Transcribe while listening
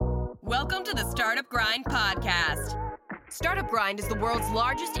Welcome to the Startup Grind podcast. Startup Grind is the world's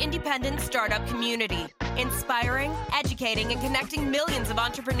largest independent startup community, inspiring, educating, and connecting millions of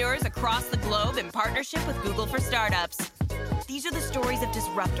entrepreneurs across the globe in partnership with Google for Startups. These are the stories of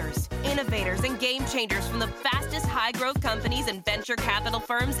disruptors, innovators, and game changers from the fastest high-growth companies and venture capital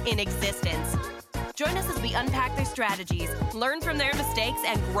firms in existence. Join us as we unpack their strategies, learn from their mistakes,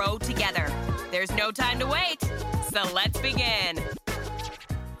 and grow together. There's no time to wait, so let's begin.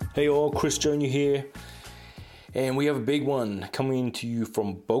 Hey all, Chris Jr. here, and we have a big one coming to you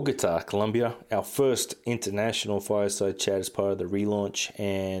from Bogota, Colombia, our first international fireside chat as part of the relaunch,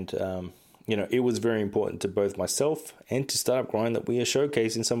 and it was very important to both myself and to Startup Grind that we are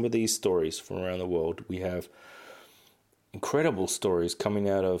showcasing some of these stories from around the world. We have incredible stories coming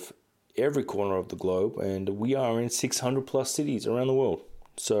out of every corner of the globe, and we are in 600 plus cities around the world,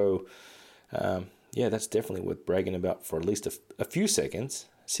 so that's definitely worth bragging about for at least a few seconds.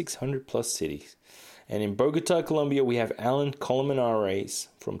 600 plus cities. And in Bogota, Colombia, we alan Colmenares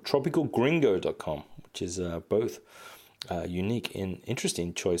from tropicalgringo.com, which is both unique and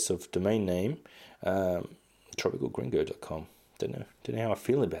interesting choice of domain name. Tropicalgringo.com. Don't know how I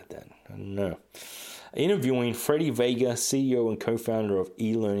feel about that. I don't know. Interviewing Freddy Vega, CEO and co-founder of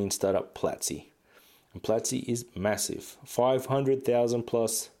e-learning startup Platzi. And Platzi is massive. 500,000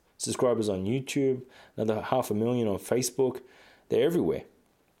 plus subscribers on YouTube, another 500,000 on Facebook. They're everywhere.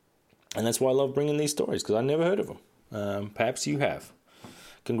 And that's why I love bringing these stories, because I never heard of them. Perhaps you have.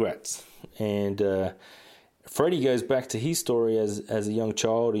 Congrats. And Freddie goes back to his story as a young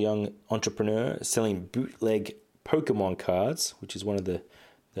child, a young entrepreneur, selling bootleg Pokemon cards, which is one of the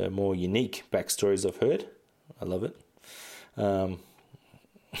more unique backstories I've heard. I love it. I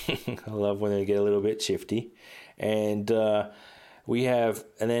love when they get a little bit shifty. And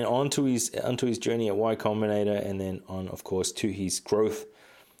then onto his journey at Y Combinator, and then on, of course, to his growth,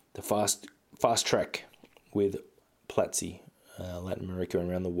 the fast track with Platzi, Latin America and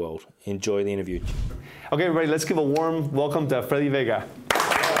around the world. Enjoy the interview. Okay, everybody, let's give a warm welcome to Freddy Vega.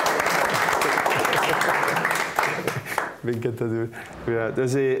 We get to do.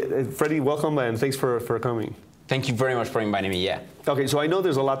 Freddie, welcome and thanks for coming. Thank you very much for inviting me. Yeah. Okay, so I know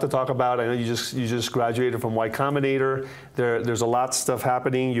there's a lot to talk about. I know you just graduated from Y Combinator. There's a lot of stuff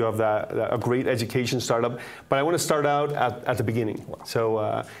happening. You have a great education startup. But I want to start out at the beginning.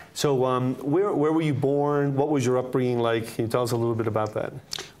 So where were you born? What was your upbringing like? Can you tell us a little bit about that?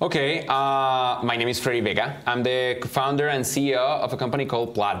 Okay, my name is Freddy Vega. I'm the founder and CEO of a company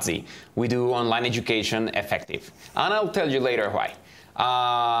called Platzi. We do online education effective. And I'll tell you later why.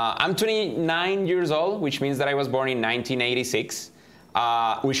 I'm 29 years old, which means that I was born in 1986,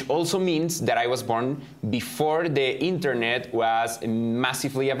 which also means that I was born before the internet was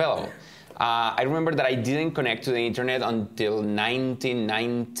massively available. I remember that I didn't connect to the internet until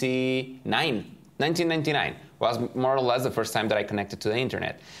 1999. 1999 was more or less the first time that I connected to the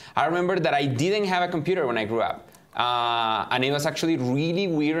internet. I remember that I didn't have a computer when I grew up. And it was actually really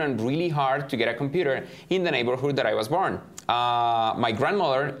weird and really hard to get a computer in the neighborhood that I was born. My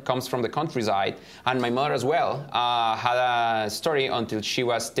grandmother comes from the countryside, and my mother as well had a story until she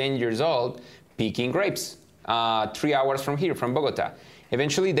was 10 years old picking grapes 3 hours from here, from Bogota.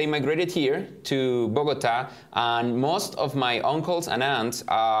 Eventually, they migrated here to Bogota, and most of my uncles and aunts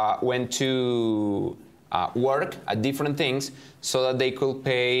went to work at different things so that they could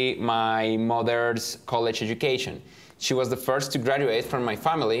pay my mother's college education. She was the first to graduate from my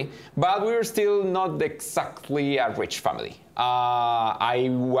family, but we were still not exactly a rich family. I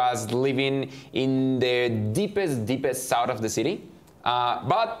was living in the deepest south of the city,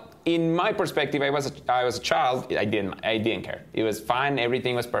 but in my perspective, I was a child. I didn't care. It was fine.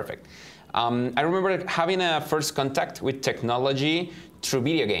 Everything was perfect. I remember having a first contact with technology through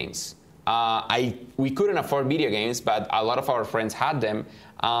video games. We couldn't afford video games, but a lot of our friends had them,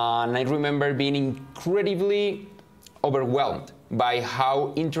 and I remember being incredibly overwhelmed by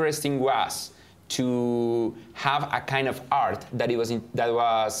how interesting it was to have a kind of art that was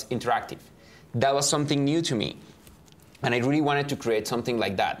interactive. That was something new to me, and I really wanted to create something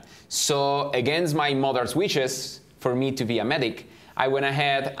like that. So against my mother's wishes for me to be a medic, I went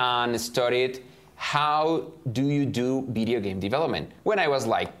ahead and studied how do you do video game development when I was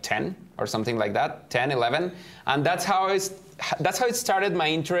like 10 or something like that, 10, 11, and that's how it started my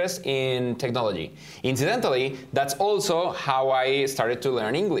interest in technology. Incidentally, that's also how I started to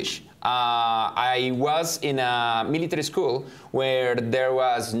learn English. I was in a military school where there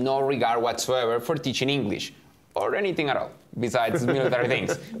was no regard whatsoever for teaching English or anything at all besides military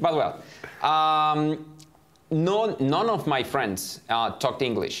things. But well, none of my friends talked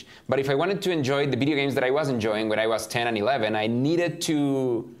English. But if I wanted to enjoy the video games that I was enjoying when I was 10 and 11, I needed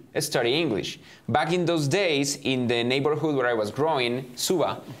to study English. Back in those days, in the neighborhood where I was growing,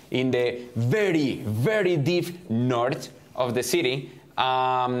 Suba, in the very, very deep north of the city,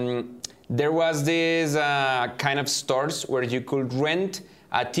 there was this kind of stores where you could rent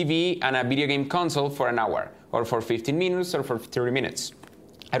a TV and a video game console for an hour, or for 15 minutes, or for 30 minutes.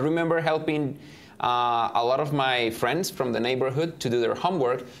 I remember helping a lot of my friends from the neighborhood to do their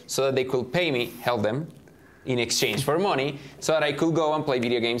homework so that they could pay me, help them, in exchange for money, so that I could go and play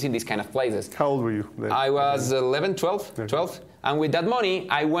video games in these kind of places. How old were you then? I was 11, 12. And with that money,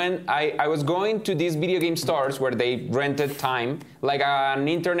 I was going to these video game stores where they rented time, like an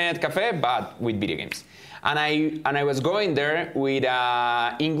internet cafe, but with video games. And I was going there with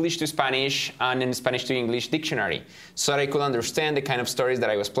English to Spanish and in Spanish to English dictionary, so that I could understand the kind of stories that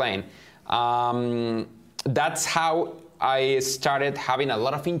I was playing. That's how I started having a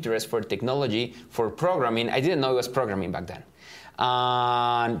lot of interest for technology, for programming. I didn't know it was programming back then.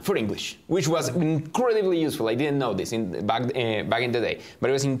 For English, which was incredibly useful. I didn't know this back in the day,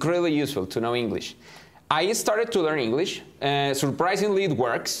 but it was incredibly useful to know English. I started to learn English. Surprisingly, it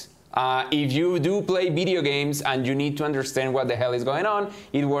works. If you do play video games and you need to understand what the hell is going on,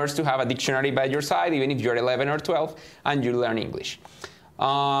 it works to have a dictionary by your side, even if you're 11 or 12 and you learn English.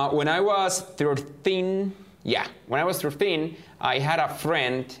 When I was 13, I had a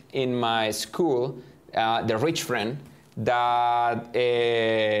friend in my school, the rich friend, that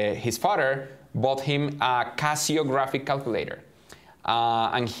his father bought him a Casio graphic calculator,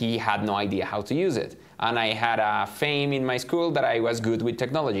 and he had no idea how to use it. And I had a fame in my school that I was good with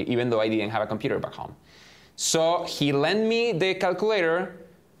technology, even though I didn't have a computer back home. So he lent me the calculator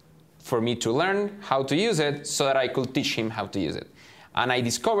for me to learn how to use it so that I could teach him how to use it. And I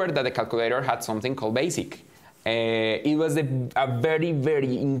discovered that the calculator had something called BASIC. It was a very,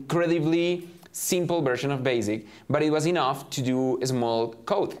 very incredibly simple version of BASIC, but it was enough to do a small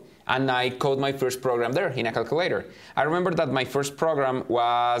code. And I coded my first program there in a calculator. I remember that my first program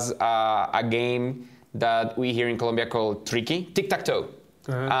was a game that we here in Colombia call Tricky, Tic-Tac-Toe.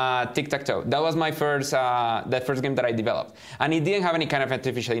 Tic-Tac-Toe. That was my first game that I developed. And it didn't have any kind of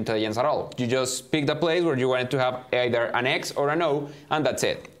artificial intelligence at all. You just picked a place where you wanted to have either an X or an O, and that's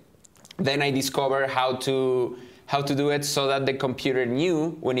it. Then I discovered how to do it so that the computer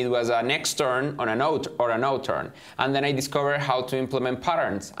knew when it was an X turn or an O turn. And then I discovered how to implement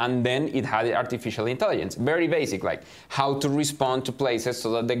patterns. And then it had artificial intelligence. Very basic, like how to respond to places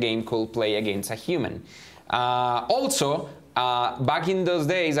so that the game could play against a human. Back in those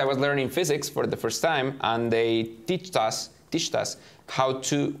days, I was learning physics for the first time, and they teached us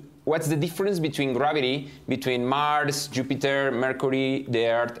what's the difference between gravity between Mars, Jupiter, Mercury, the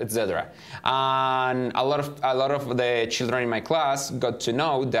Earth, etc. And a lot of the children in my class got to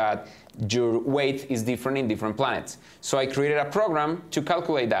know that your weight is different in different planets. So I created a program to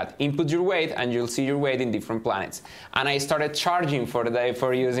calculate that. Input your weight, and you'll see your weight in different planets. And I started charging for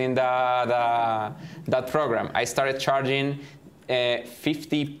using that program. I started charging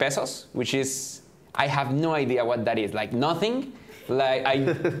 50 pesos, which is, I have no idea what that is. Like nothing.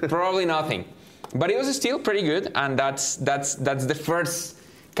 Probably nothing, but it was still pretty good, and that's the first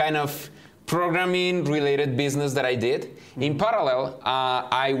kind of programming-related business that I did. Mm-hmm. In parallel,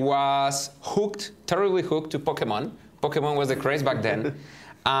 I was terribly hooked to Pokemon. Pokemon was the craze back then,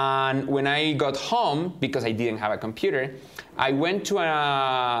 and when I got home, because I didn't have a computer, I went to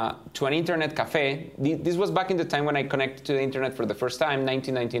an internet cafe. This was back in the time when I connected to the internet for the first time,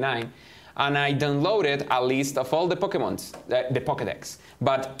 1999. And I downloaded a list of all the Pokemons, the Pokédex,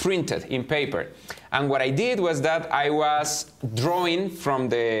 but printed in paper. And what I did was that I was drawing from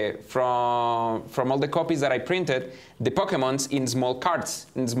all the copies that I printed, the Pokemons in small cards,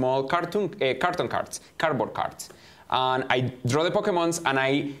 in small carton cards, cardboard cards. And I draw the Pokemons, and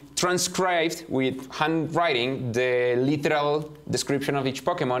I transcribed with handwriting the literal description of each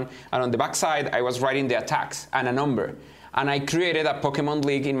Pokemon. And on the back side, I was writing the attacks and a number. And I created a Pokemon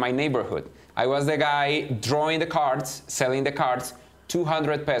League in my neighborhood. I was the guy drawing the cards, selling the cards,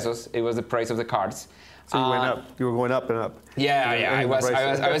 200 pesos. It was the price of the cards. So you went up. You were going up and up. Yeah. I was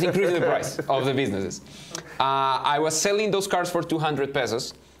increasing the price of the businesses. I was selling those cards for 200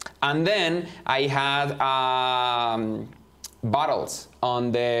 pesos. And then I had battles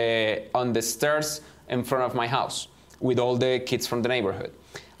on the stairs in front of my house with all the kids from the neighborhood.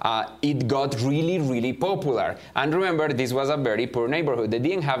 It got really, really popular. And remember, this was a very poor neighborhood. They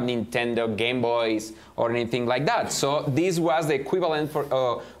didn't have Nintendo Game Boys or anything like that. So this was the equivalent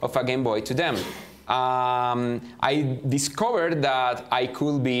of a Game Boy to them. I discovered that I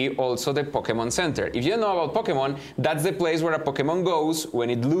could be also the Pokemon Center. If you don't know about Pokemon, that's the place where a Pokemon goes when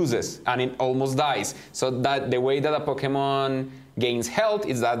it loses and it almost dies. So that the way that a Pokemon gains health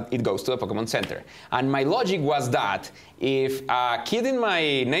is that it goes to a Pokemon Center. And my logic was that if a kid in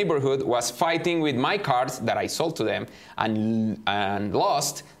my neighborhood was fighting with my cards that I sold to them and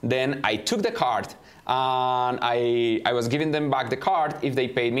lost, then I took the card and I was giving them back the card if they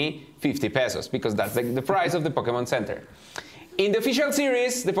paid me 50 pesos, because that's the price of the Pokemon Center. In the official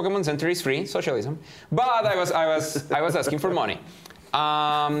series, the Pokemon Center is free, socialism, but I was asking for money.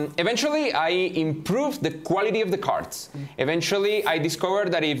 Eventually, I improved the quality of the cards. Eventually, I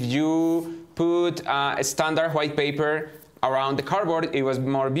discovered that if you put a standard white paper around the cardboard, it was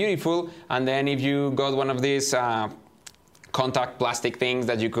more beautiful. And then if you got one of these contact plastic things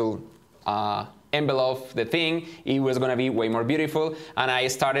that you could envelope the thing, it was going to be way more beautiful. And I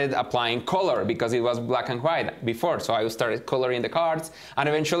started applying color because it was black and white before. So I started coloring the cards. And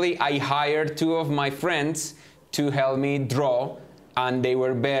eventually, I hired 2 of my friends to help me draw. And they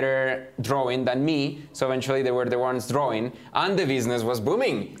were better drawing than me, so eventually they were the ones drawing, and the business was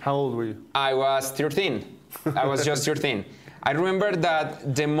booming. How old were you? I was 13. I was just 13. I remember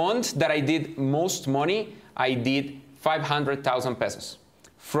that the month that I did most money, I did 500,000 pesos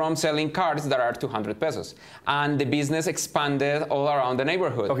from selling cards that are 200 pesos. And the business expanded all around the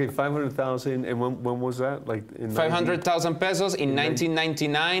neighborhood. Okay, 500,000, and when was that? Like in 500,000 pesos in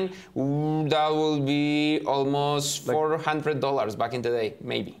 1999, that will be almost $400 back in the day,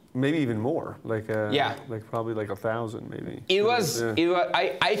 maybe. Maybe even more, yeah, like probably like 1,000 maybe. It was.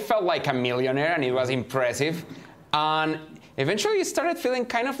 I felt like a millionaire, and it was impressive. And eventually, it started feeling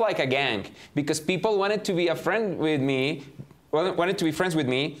kind of like a gang, because people wanted to be a friend with me. Wanted to be friends with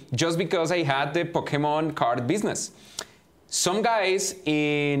me just because I had the Pokemon card business. Some guys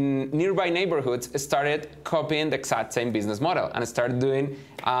in nearby neighborhoods started copying the exact same business model and started doing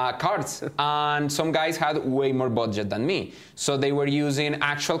cards. And some guys had way more budget than me. So they were using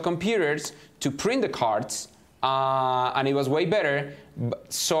actual computers to print the cards, and it was way better.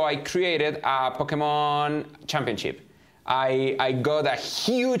 So I created a Pokemon championship. I got a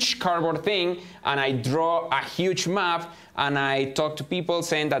huge cardboard thing, and I draw a huge map, and I talked to people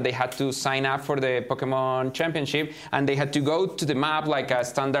saying that they had to sign up for the Pokemon Championship, and they had to go to the map like a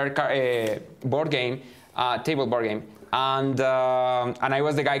standard board game, table board game. And I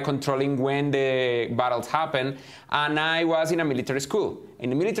was the guy controlling when the battles happen, and I was in a military school.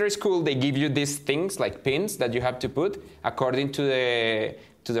 In the military school, they give you these things like pins that you have to put according to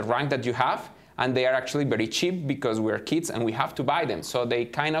the rank that you have. And they are actually very cheap because we're kids and we have to buy them. So they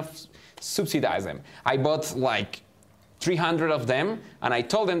kind of subsidize them. I bought like 300 of them, and I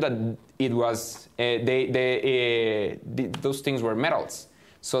told them that it was those things were medals.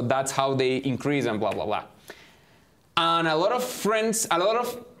 So that's how they increase and blah, blah, blah. And a lot of friends, a lot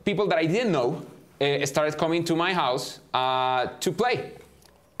of people that I didn't know started coming to my house to play.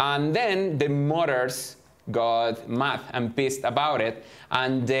 And then the mothers got mad and pissed about it,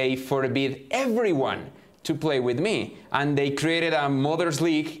 and they forbid everyone to play with me. And they created a mothers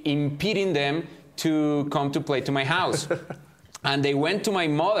league impeding them to come to play to my house. And they went to my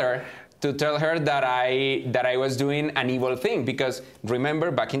mother to tell her that I was doing an evil thing, because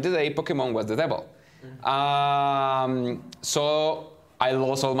remember, back in the day, Pokemon was the devil. So I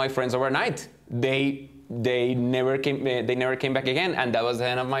lost all my friends overnight. They never came back again, and that was the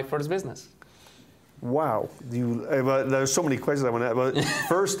end of my first business. Wow, there's so many questions I want to ask. But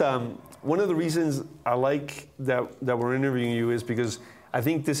first, one of the reasons I like that we're interviewing you is because I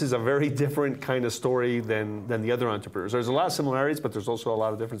think this is a very different kind of story than the other entrepreneurs. There's a lot of similarities, but there's also a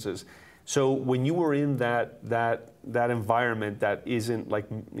lot of differences. So when you were in that environment that isn't like,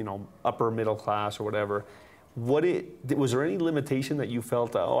 you know, upper middle class or whatever, was there any limitation that you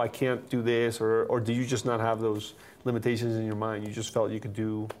felt, oh, I can't do this, or do you just not have those limitations in your mind? You just felt you could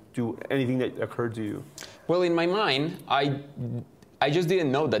do anything that occurred to you? Well, in my mind, I just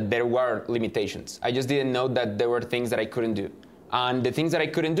didn't know that there were limitations. I just didn't know that there were things that I couldn't do. And the things that I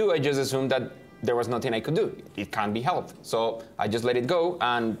couldn't do, I just assumed that there was nothing I could do. It can't be helped. So I just let it go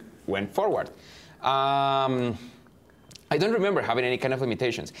and went forward. I don't remember having any kind of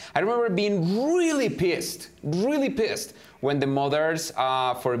limitations. I remember being really pissed when the mothers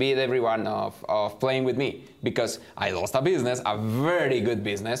forbid everyone of playing with me, because I lost a business, a very good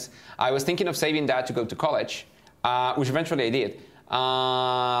business. I was thinking of saving that to go to college, which eventually I did.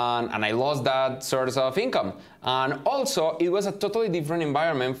 And I lost that source of income. And also, it was a totally different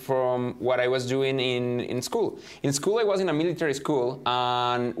environment from what I was doing in school. In school, I was in a military school,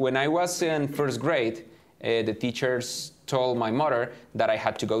 and when I was in first grade, the teachers told my mother that I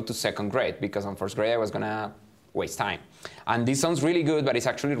had to go to second grade, because in first grade I was gonna waste time. And this sounds really good, but it's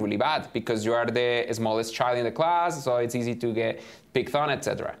actually really bad, because you are the smallest child in the class, so it's easy to get picked on,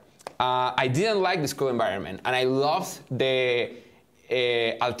 etc. I didn't like the school environment, and I loved the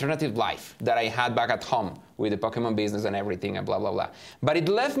alternative life that I had back at home with the Pokemon business and everything and blah, blah, blah. But it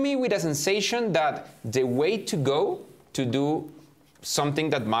left me with a sensation that the way to go to do something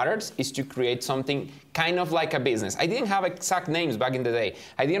that matters is to create something kind of like a business. I didn't have exact names back in the day.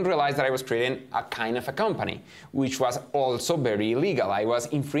 I didn't realize that I was creating a kind of a company, which was also very illegal. I was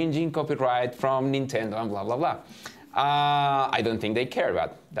infringing copyright from Nintendo and blah, blah, blah. I don't think they care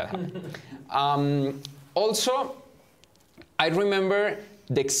about that happened. Also, I remember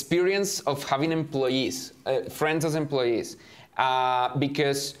the experience of having employees, friends as employees,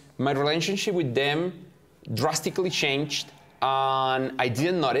 because my relationship with them drastically changed, and I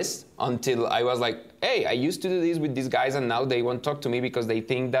didn't notice until I was like, hey, I used to do this with these guys, and now they won't talk to me because they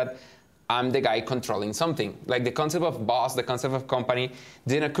think that I'm the guy controlling something. Like the concept of boss, the concept of company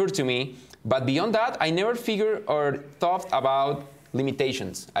didn't occur to me. But beyond that, I never figured or thought about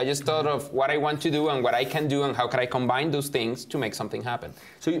limitations. I just thought of what I want to do and what I can do and how can I combine those things to make something happen.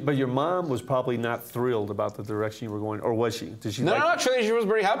 So, but your mom was probably not thrilled about the direction you were going, or was she? Did she? No, actually, she was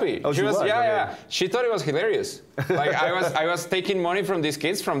very happy. Oh, she was? Yeah. She thought it was hilarious. Like I was taking money from these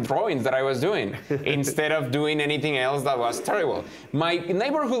kids from drawings that I was doing instead of doing anything else that was terrible. My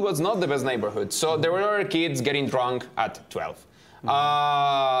neighborhood was not the best neighborhood, so there were other kids getting drunk at 12.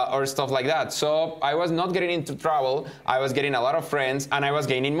 Or stuff like that. So I was not getting into trouble. I was getting a lot of friends, and I was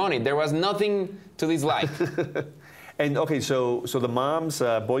gaining money. There was nothing to dislike. And okay, so the moms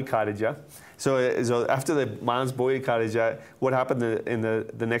boycotted you. So after the moms boycotted you, what happened in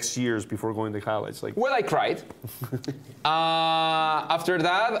the next years before going to college? Like, well, I cried. After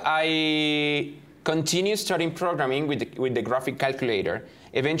that, I continued studying programming with the graphic calculator.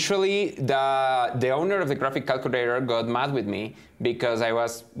 Eventually, the owner of the graphic calculator got mad with me because I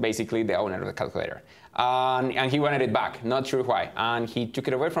was basically the owner of the calculator. And he wanted it back, not sure why. And he took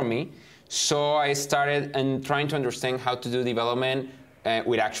it away from me. So I started trying to understand how to do development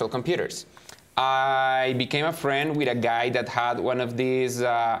with actual computers. I became a friend with a guy that had one of these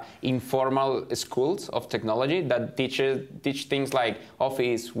informal schools of technology that teach things like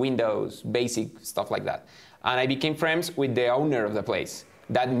Office, Windows, basic stuff like that. And I became friends with the owner of the place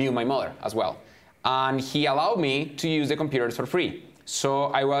that knew my mother as well. And he allowed me to use the computers for free. So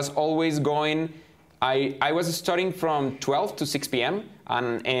I was always going, I was studying from 12 to 6 p.m.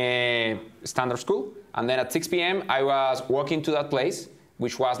 on a standard school. And then at 6 p.m. I was walking to that place,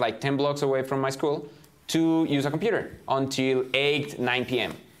 which was like 10 blocks away from my school, to use a computer until 8, 9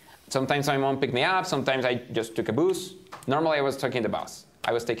 p.m. Sometimes my mom picked me up, sometimes I just took a bus. Normally I was taking the bus.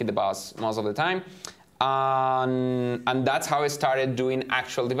 I was taking the bus most of the time. And that's how I started doing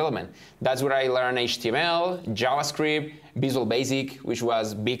actual development. That's where I learned HTML, JavaScript, Visual Basic, which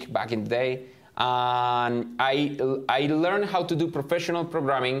was big back in the day. And I learned how to do professional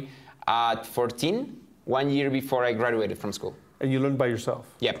programming at 14, 1 year before I graduated from school. And you learned by yourself?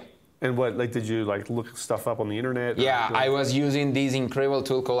 Yep. And what, like, did you like look stuff up on the internet? Yeah, I was using this incredible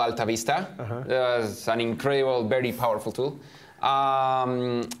tool called AltaVista. It was an incredible, very powerful tool.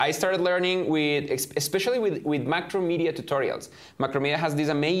 I started learning especially with Macromedia tutorials. Macromedia has these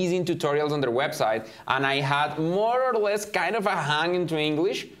amazing tutorials on their website, and I had more or less kind of a hang into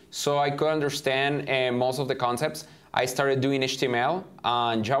English, so I could understand most of the concepts. I started doing HTML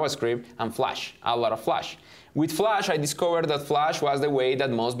and JavaScript and Flash, a lot of Flash. With Flash, I discovered that Flash was the way that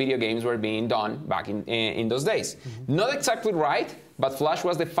most video games were being done back in those days. Not exactly right, but Flash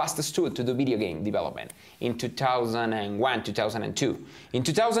was the fastest tool to do video game development in 2001, 2002. In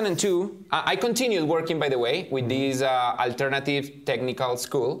 2002, I continued working, by the way, with this alternative technical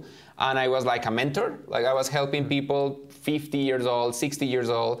school, and I was like a mentor. Like I was helping people 50 years old, 60 years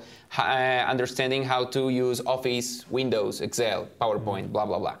old, understanding how to use Office, Windows, Excel, PowerPoint, blah,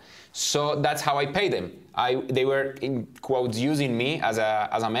 blah, blah. So that's how I paid them. They were, in quotes, using me as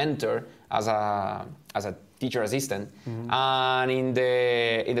a mentor, as a teacher assistant. And in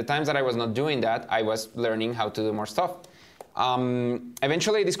the times that I was not doing that, I was learning how to do more stuff.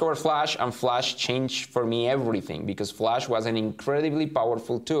 Eventually I discovered Flash, and Flash changed for me everything, because Flash was an incredibly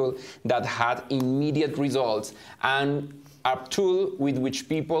powerful tool that had immediate results, and a tool with which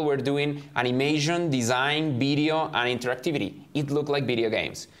people were doing animation, design, video, and interactivity. It looked like video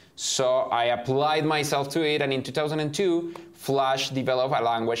games. So I applied myself to it, and in 2002, Flash developed a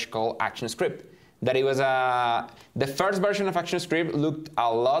language called ActionScript. That it was the first version of ActionScript looked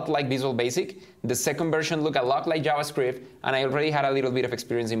a lot like Visual Basic. The second version looked a lot like JavaScript, and I already had a little bit of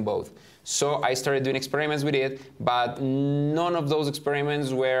experience in both. So I started doing experiments with it, but none of those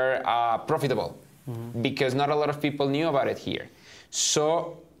experiments were profitable, because not a lot of people knew about it here.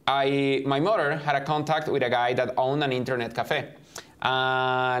 So my mother had a contact with a guy that owned an internet cafe.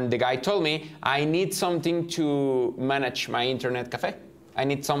 And the guy told me, I need something to manage my internet cafe. I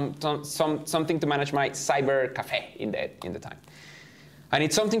need something to manage my cyber cafe in the time. I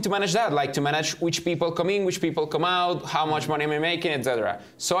need something to manage that, like to manage which people come in, which people come out, how much money am I making, etc.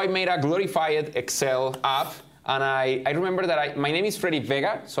 So I made a glorified Excel app, and I remember that my name is Freddy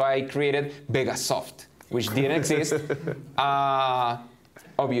Vega, so I created Vegasoft, which didn't exist.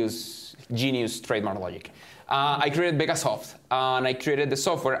 Obvious genius trademark logic. I created Vegasoft, and I created the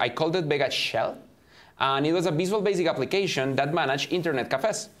software. I called it Vega Shell, and it was a Visual Basic application that managed internet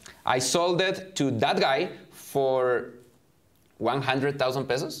cafes. I sold it to that guy for 100,000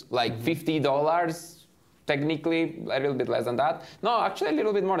 pesos, like $50, technically a little bit less than that. No, actually a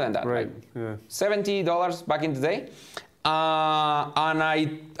little bit more than that. Right. Like yeah. $70 back in the day. And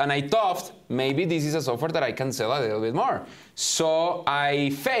I thought maybe this is a software that I can sell a little bit more. So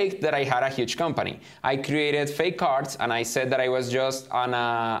I faked that I had a huge company. I created fake cards, and I said that I was just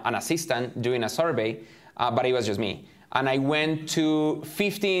an assistant doing a survey, but it was just me. And I went to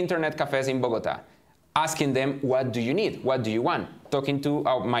 50 internet cafes in Bogota, asking them, what do you need? What do you want? Talking to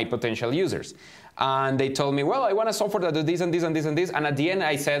my potential users. And they told me, well, I want a software that does this and this and this and this. And at the end,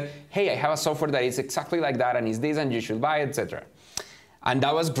 I said, hey, I have a software that is exactly like that and is this and you should buy it, etc. And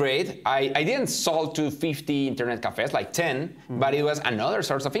that was great. I didn't sell to 50 internet cafes, like 10, but it was another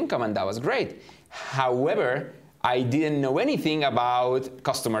source of income, and that was great. However, I didn't know anything about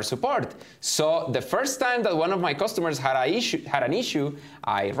customer support. So the first time that one of my customers had an issue,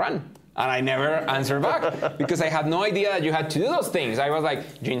 I ran. And I never answered back because I had no idea that you had to do those things. I was like,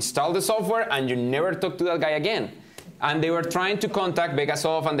 you install the software and you never talk to that guy again. And they were trying to contact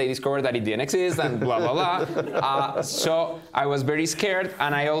Vegasoft, and they discovered that it didn't exist, and blah, blah, blah. So I was very scared,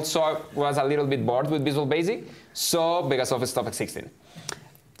 and I also was a little bit bored with Visual Basic, so Vegasoft stopped existing.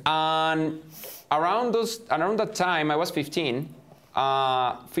 And around that time, I was 15,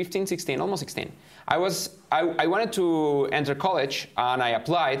 16, almost 16. I wanted to enter college, and I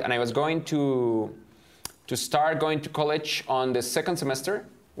applied, and I was going to start going to college on the second semester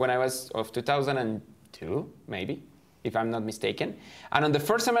when I was of 2002, maybe, if I'm not mistaken. And on the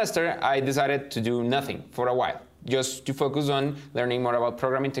first semester, I decided to do nothing for a while, just to focus on learning more about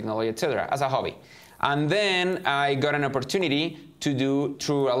programming, technology, etc., as a hobby. And then I got an opportunity to do,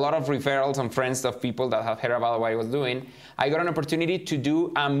 through a lot of referrals and friends of people that have heard about what I was doing, I got an opportunity to do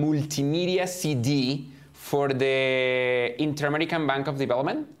a multimedia CD for the Inter-American Bank of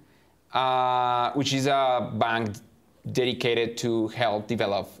Development, which is a bank dedicated to help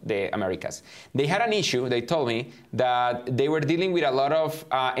develop the Americas. They had an issue, they told me, that they were dealing with a lot of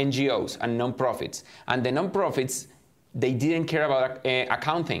NGOs and nonprofits. And the nonprofits, they didn't care about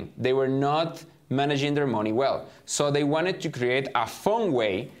accounting. They were not managing their money well. So they wanted to create a fun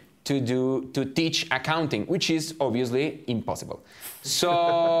way to teach accounting, which is obviously impossible.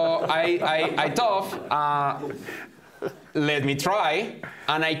 So I thought, let me try,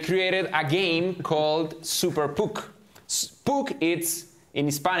 and I created a game called Super PUC. PUC, it's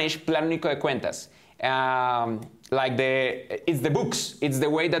in Spanish, Plan Único de Cuentas. It's the books. It's the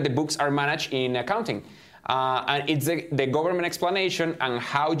way that the books are managed in accounting. And it's the government explanation and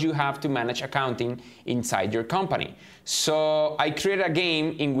how you have to manage accounting inside your company. So I created a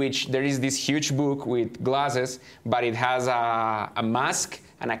game in which there is this huge book with glasses, but it has a mask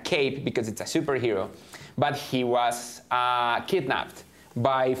and a cape because it's a superhero. But he was kidnapped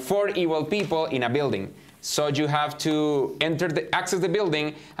by 4 evil people in a building. So you have to access the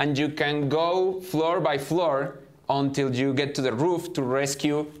building, and you can go floor by floor until you get to the roof to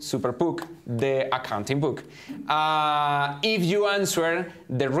rescue Super PUC, the accounting book. If you answer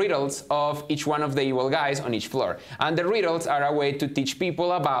the riddles of each one of the evil guys on each floor. And the riddles are a way to teach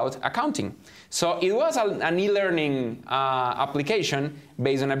people about accounting. So it was an e-learning application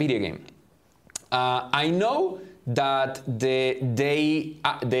based on a video game. I know that the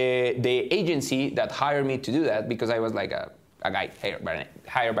agency that hired me to do that, because I was like a guy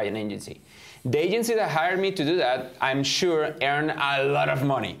hired by an agency. The agency that hired me to do that, I'm sure, earned a lot of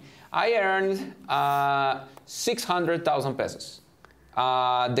money. I earned 600,000 pesos,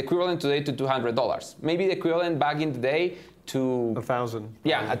 the equivalent today to $200. Maybe the equivalent back in the day to 1,000.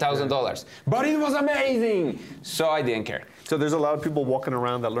 Yeah, $1,000. But it was amazing, so I didn't care. So there's a lot of people walking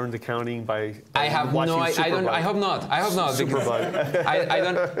around that learned accounting by I have watching no. Superbug. I hope not. Superbug.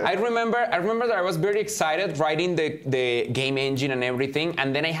 I remember that I was very excited writing the game engine and everything,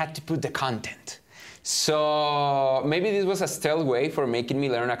 and then I had to put the content. So maybe this was a stealth way for making me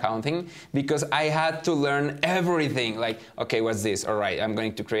learn accounting, because I had to learn everything. Like, okay, what's this? All right, I'm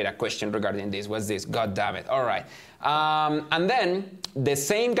going to create a question regarding this. What's this? God damn it. All right. And then the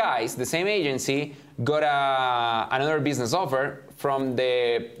same guys, the same agency, got another business offer from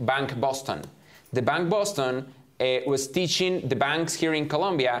the Bank Boston. The Bank Boston was teaching the banks here in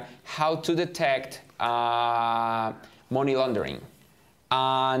Colombia how to detect money laundering.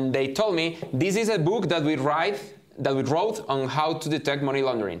 And they told me, this is a book that we wrote on how to detect money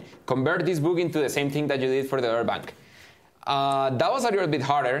laundering. Convert this book into the same thing that you did for the other bank. That was a little bit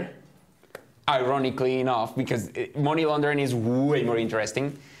harder, ironically enough, because money laundering is way more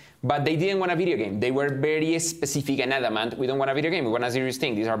interesting. But they didn't want a video game. They were very specific and adamant. We don't want a video game. We want a serious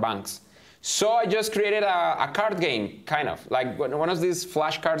thing. These are banks. So I just created a card game, kind of like one of these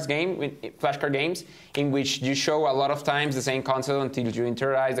flashcard games in which you show a lot of times the same concept until you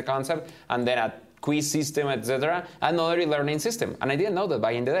interiorize the concept, and then a quiz system, etc., another learning system. And I didn't know that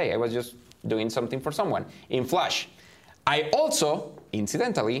back in the day. I was just doing something for someone in Flash. I also,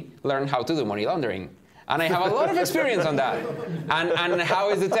 incidentally, learned how to do money laundering. And I have a lot of experience on that and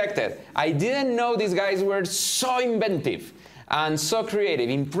how it's detected. I didn't know these guys were so inventive and so creative,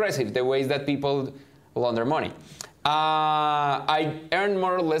 impressive, the ways that people launder money. I earned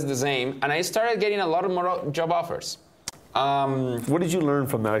more or less the same, and I started getting a lot of more job offers. What did you learn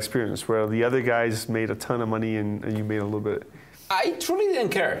from that experience, where the other guys made a ton of money and you made a little bit? I truly didn't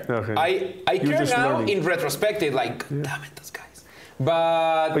care. Okay. I care now learning. in retrospective, like, damn it, those guys.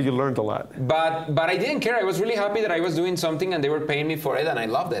 But you learned a lot. But I didn't care. I was really happy that I was doing something and they were paying me for it, and I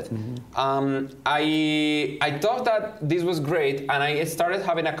loved it. Mm-hmm. I thought that this was great, and I started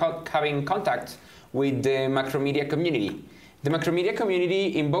having contact with the Macromedia community. The Macromedia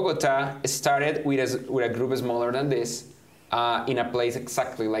community in Bogota started with a group smaller than this, in a place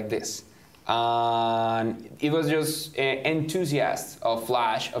exactly like this. And it was just enthusiasts of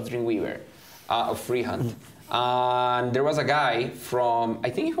Flash, of Dreamweaver, of Freehand. And there was a guy from, I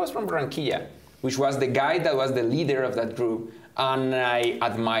think he was from Barranquilla, which was the guy that was the leader of that group. And I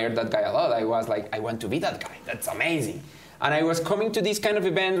admired that guy a lot. I was like, I want to be that guy. That's amazing. And I was coming to these kind of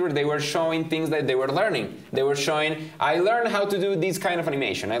events where they were showing things that they were learning. They were showing, I learned how to do this kind of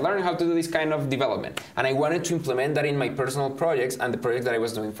animation. I learned how to do this kind of development. And I wanted to implement that in my personal projects and the projects that I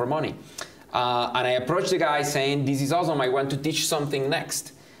was doing for money. And I approached the guy saying, this is awesome. I want to teach something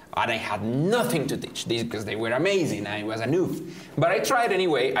next. And I had nothing to teach because they were amazing. I was a noob. But I tried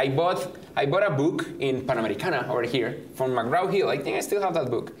anyway. I bought a book in Panamericana over here from McGraw-Hill. I think I still have that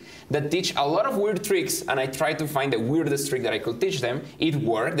book that teach a lot of weird tricks. And I tried to find the weirdest trick that I could teach them. It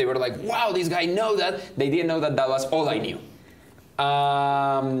worked. They were like, wow, this guy knows that. They didn't know that that was all I knew.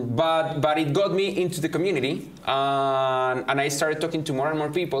 But it got me into the community. And I started talking to more and more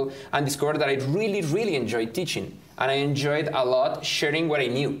people and discovered that I really, really enjoyed teaching. And I enjoyed a lot sharing what I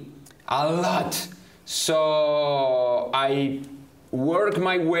knew. A lot. So I worked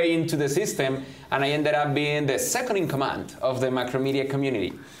my way into the system, and I ended up being the second in command of the Macromedia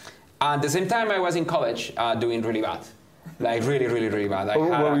community. At the same time, I was in college doing really bad. Like really, really, really bad.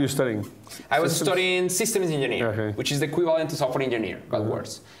 What were you studying? I was studying systems engineer, which is the equivalent to software engineer, got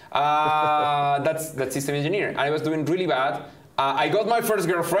worse. That's system engineer. And I was doing really bad. I got my first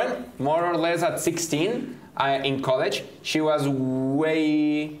girlfriend, more or less at 16. In college. She was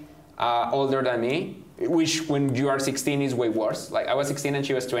way older than me, which when you are 16 is way worse. Like I was 16 and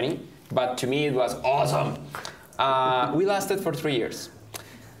she was 20, but to me it was awesome. We lasted for 3 years.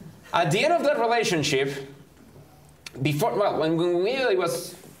 At the end of that relationship, when it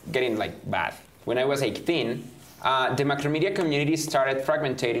was getting like bad, when I was 18, the Macromedia community started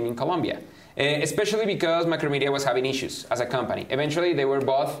fragmenting in Colombia, especially because Macromedia was having issues as a company. Eventually they were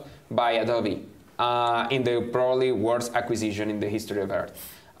bought by Adobe. In the probably worst acquisition in the history of Earth.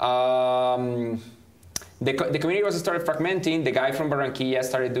 The community was started fragmenting. The guy from Barranquilla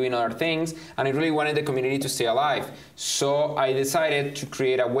started doing other things, and I really wanted the community to stay alive. So I decided to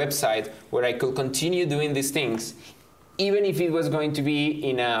create a website where I could continue doing these things, even if it was going to be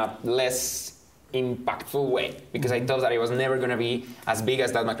in a less impactful way, because I thought that it was never going to be as big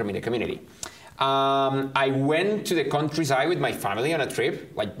as that Macromedia community. I went to the countryside with my family on a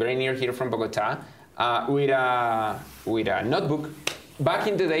trip, like very near here from Bogota, with a notebook. Back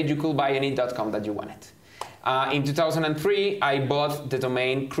in the day, you could buy any.com that you wanted. In 2003, I bought the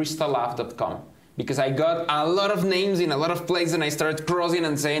domain crystallab.com because I got a lot of names in a lot of places, and I started crossing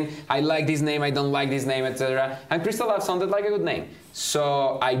and saying, I like this name, I don't like this name, etc. And Crystal Lab sounded like a good name.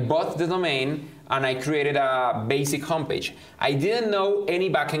 So I bought the domain, and I created a basic homepage. I didn't know any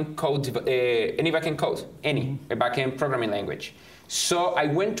backend code, a backend programming language. So I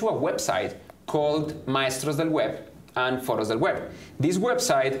went to a website called Maestros del Web and Foros del Web. This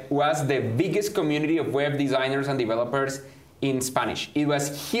website was the biggest community of web designers and developers in Spanish. It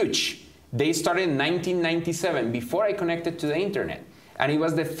was huge. They started in 1997, before I connected to the internet. And it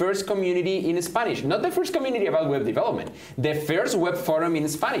was the first community in Spanish. Not the first community about web development. The first web forum in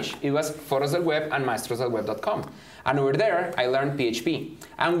Spanish. It was Foros del Web and maestrosdelweb.com. And over there, I learned PHP.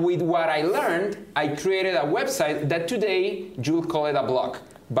 And with what I learned, I created a website that today, you'll call it a blog.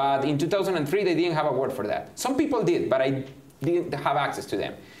 But in 2003, they didn't have a word for that. Some people did, but I didn't have access to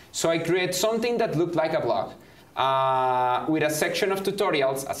them. So I created something that looked like a blog with a section of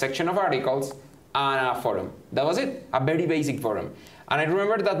tutorials, a section of articles, and a forum. That was it, a very basic forum. And I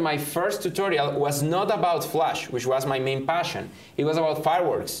remember that my first tutorial was not about Flash, which was my main passion. It was about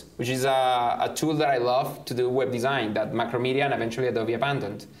Fireworks, which is a tool that I love to do web design that Macromedia and eventually Adobe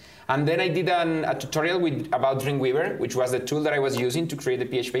abandoned. And then I did a tutorial about Dreamweaver, which was the tool that I was using to create the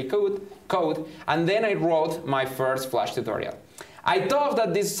PHP code. And then I wrote my first Flash tutorial. I thought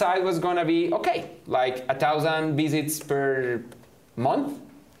that this site was going to be okay, like 1,000 visits per month.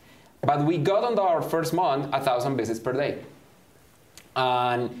 But we got on our first month 1,000 visits per day.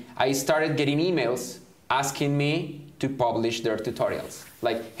 And I started getting emails asking me to publish their tutorials.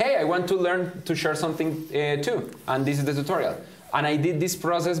 Like, hey, I want to learn to share something too, and this is the tutorial. And I did this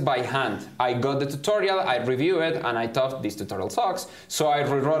process by hand. I got the tutorial, I reviewed it, and I thought this tutorial sucks. So I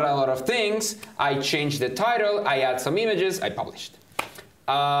rewrote a lot of things, I changed the title, I added some images, I published.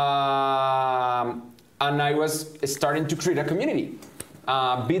 And I was starting to create a community.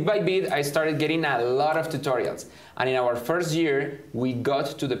 Bit by bit, I started getting a lot of tutorials. And in our first year, we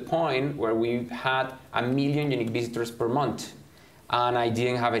got to the point where we had 1 million unique visitors per month. And I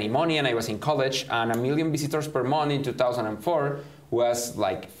didn't have any money, and I was in college, and 1 million visitors per month in 2004 was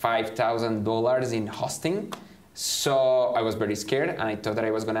like $5,000 in hosting. So I was very scared, and I thought that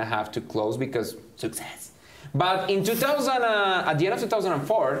I was going to have to close because success. But in at the end of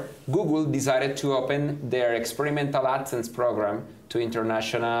 2004, Google decided to open their experimental AdSense program to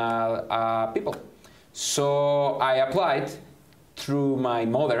international people. So I applied through my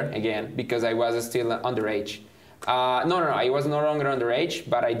mother again, because I was still underage. No, I was no longer underage,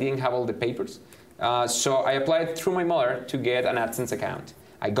 but I didn't have all the papers. So I applied through my mother to get an AdSense account.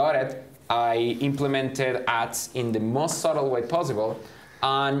 I got it. I implemented ads in the most subtle way possible,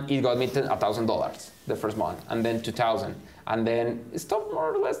 and it got me $1,000 the first month, and then $2,000, and then it stopped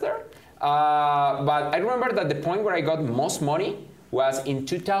more or less there. But I remember that the point where I got most money was in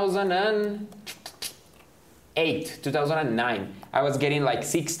 2008, 2009. I was getting like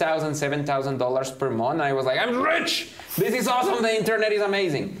 $6,000, $7,000 per month, and I was like, I'm rich! This is awesome, the internet is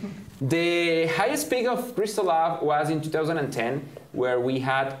amazing. The highest peak of Crystal Lab was in 2010, where we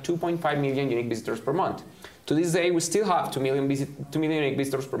had 2.5 million unique visitors per month. To this day, we still have 2 million unique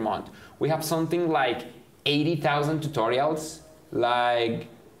visitors per month. We have something like 80,000 tutorials, like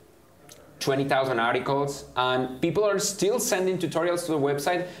 20,000 articles, and people are still sending tutorials to the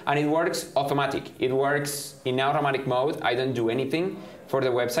website, and it works automatic. It works in automatic mode. I don't do anything for the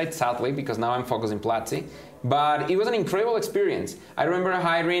website, sadly, because now I'm focused in Platzi. But it was an incredible experience. I remember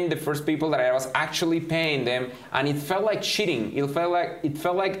hiring the first people that I was actually paying them, and it felt like cheating. It felt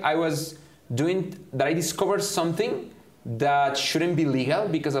like I was I discovered something that shouldn't be legal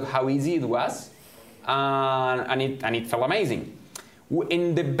because of how easy it was, and it felt amazing.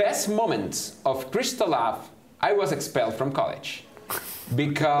 In the best moments of Crystal Lab, I was expelled from college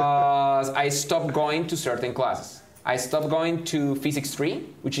because I stopped going to certain classes. I stopped going to Physics 3,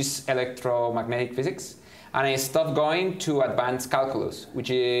 which is electromagnetic physics, and I stopped going to advanced calculus, which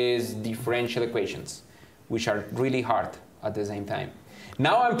is differential equations, which are really hard at the same time.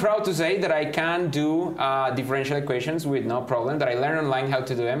 Now I'm proud to say that I can do differential equations with no problem, that I learned online how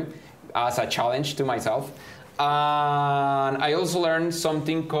to do them as a challenge to myself. And I also learned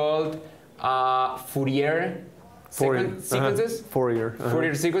something called Fourier sequences.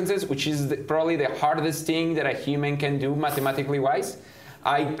 Fourier sequences, which is probably the hardest thing that a human can do mathematically wise.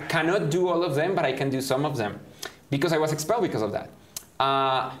 I cannot do all of them, but I can do some of them because I was expelled because of that.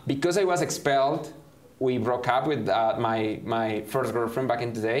 Because I was expelled, we broke up with my first girlfriend back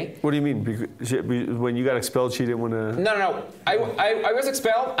in the day. What do you mean? When you got expelled, she didn't want to... No. I was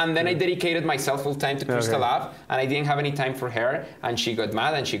expelled, and then I dedicated myself full time to Crystal Lab, and I didn't have any time for her, and she got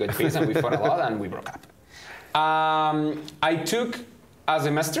mad, and she got pissed, and we fought a lot, and we broke up. I took a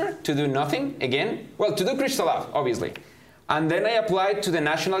semester to do nothing again. Well, to do Crystal Lab, obviously. And then I applied to the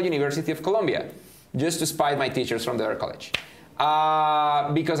National University of Colombia, just to spite my teachers from the other college.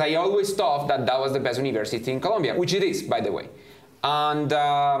 Because I always thought that was the best university in Colombia, which it is, by the way. And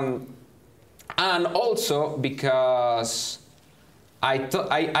also because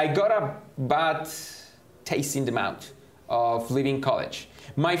I got a bad taste in the mouth of leaving college.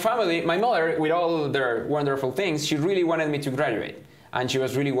 My family, my mother, with all their wonderful things, she really wanted me to graduate. And she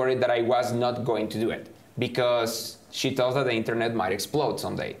was really worried that I was not going to do it because she thought that the internet might explode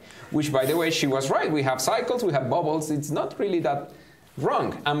someday. Which, by the way, she was right. We have cycles, we have bubbles. It's not really that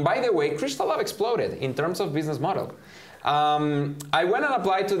wrong. And by the way, Crystal Lab exploded in terms of business model. I went and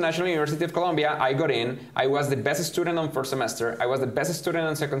applied to the National University of Colombia. I got in. I was the best student on first semester. I was the best student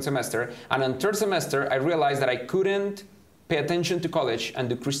on second semester. And on third semester, I realized that I couldn't pay attention to college and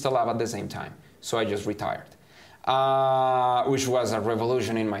do Crystal Lab at the same time. So I just retired, which was a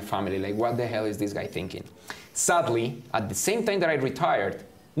revolution in my family. Like, what the hell is this guy thinking? Sadly, at the same time that I retired,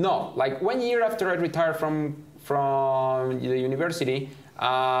 no, like 1 year after I retired from the university,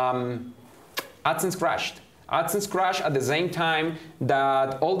 AdSense crashed. AdSense crashed at the same time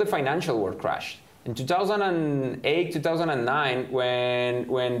that all the financial world crashed. In 2008, 2009,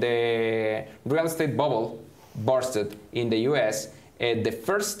 when the real estate bubble bursted in the US, the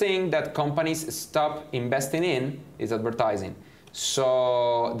first thing that companies stopped investing in is advertising.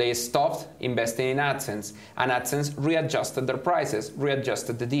 So they stopped investing in AdSense, and AdSense readjusted their prices,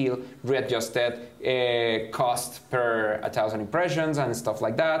 readjusted the deal, readjusted cost per 1,000 impressions and stuff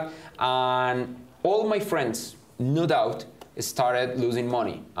like that. And all my friends, no doubt, started losing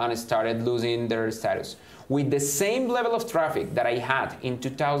money and started losing their status. With the same level of traffic that I had in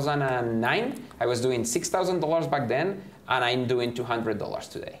 2009, I was doing $6,000 back then, and I'm doing $200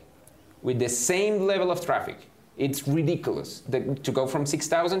 today. With the same level of traffic. It's ridiculous to go from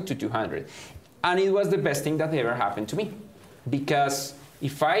 6,000 to 200. And it was the best thing that ever happened to me. Because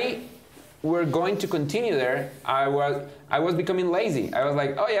if I were going to continue there, I was becoming lazy. I was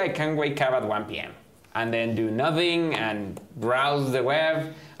like, oh yeah, I can wake up at 1 p.m. and then do nothing and browse the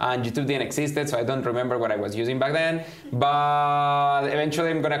web. And YouTube didn't exist, so I don't remember what I was using back then. But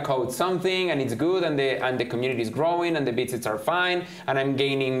eventually I'm gonna code something and it's good, and the community is growing and the visits are fine, and I'm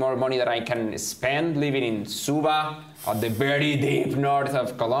gaining more money that I can spend living in Suba, at the very deep north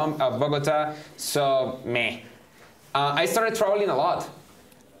of Bogota. So meh. I started traveling a lot.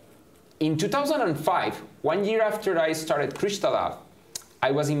 In 2005, 1 year after I started Crystal Lab,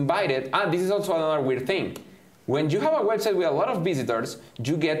 I was invited. This is also another weird thing. When you have a website with a lot of visitors,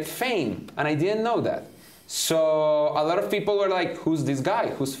 you get fame, and I didn't know that. So a lot of people were like, who's this guy?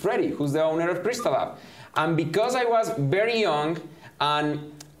 Who's Freddy? Who's the owner of Crystal Lab? And because I was very young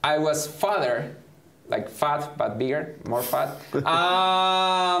and I was fatter, like fat but bigger, more fat,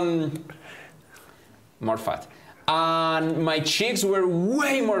 more fat, and my cheeks were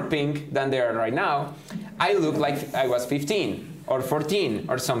way more pink than they are right now, I looked like I was 15 or 14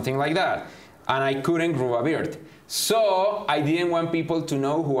 or something like that. And I couldn't grow a beard. So I didn't want people to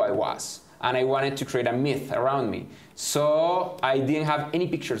know who I was. And I wanted to create a myth around me. So I didn't have any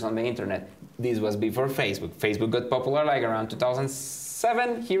pictures on the internet. This was before Facebook. Facebook got popular like around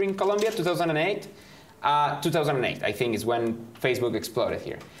 2007 here in Colombia, 2008. 2008, I think, is when Facebook exploded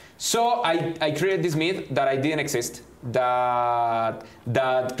here. So I created this myth that I didn't exist, that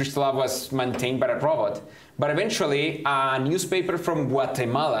Crystal Lab was maintained by a robot. But eventually, a newspaper from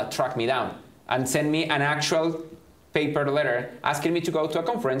Guatemala tracked me down and sent me an actual paper letter asking me to go to a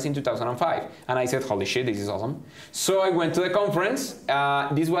conference in 2005. And I said, holy shit, this is awesome. So I went to the conference.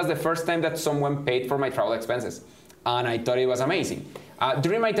 This was the first time that someone paid for my travel expenses. And I thought it was amazing.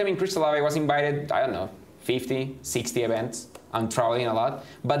 During my time in Crystal Lab, I was invited, I don't know, 50, 60 events. I'm traveling a lot.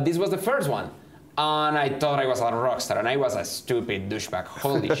 But this was the first one. And I thought I was a rock star, and I was a stupid douchebag.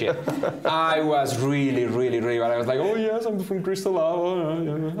 Holy shit. I was really, really, really bad. I was like, oh yes, I'm from Crystal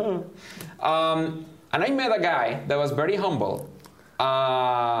Lab. And I met a guy that was very humble,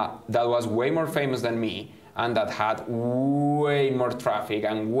 that was way more famous than me, and that had way more traffic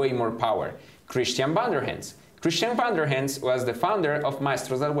and way more power. Christian Vanderhens. Christian Vanderhens was the founder of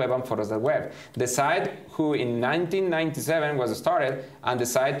Maestros del Web and Foros del Web, the site who in 1997 was started and the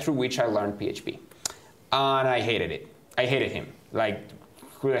site through which I learned PHP. And I hated it. I hated him. Like,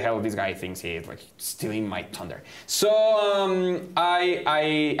 who the hell this guy thinks he is? Like, stealing my thunder. So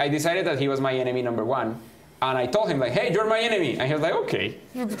I decided that he was my enemy number one. And I told him, like, hey, you're my enemy. And he was like, okay.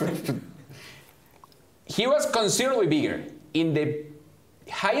 He was considerably bigger. In the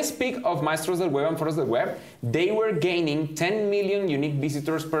highest peak of Maestros del Web and Foros del Web, they were gaining 10 million unique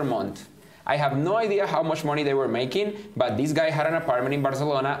visitors per month. I have no idea how much money they were making, but this guy had an apartment in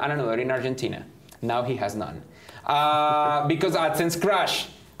Barcelona and another in Argentina. Now he has none. Because AdSense crashed.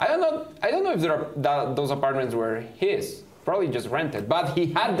 I don't know if those apartments were his. Probably just rented. But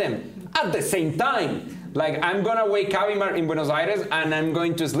he had them at the same time. Like, I'm going to wake up in Buenos Aires and I'm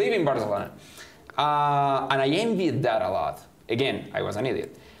going to sleep in Barcelona. And I envied that a lot. again, I was an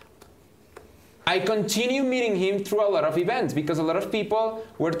idiot. I continued meeting him through a lot of events because a lot of people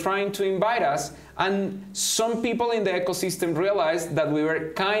were trying to invite us, and some people in the ecosystem realized that we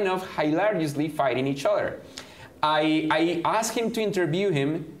were kind of hilariously fighting each other. I asked him to interview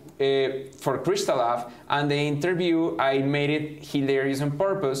him for Crystal Lab, and the interview, I made it hilarious on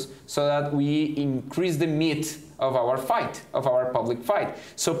purpose so that we increase the meat of our fight, of our public fight.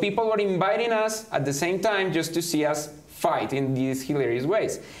 So people were inviting us at the same time just to see us fight in these hilarious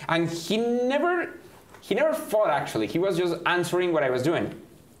ways. And he never fought, actually. He was just answering what I was doing.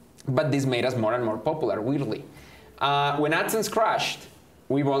 But this made us more and more popular, weirdly. When AdSense crashed,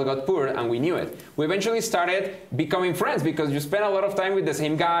 we both got poor, and we knew it. We eventually started becoming friends because you spend a lot of time with the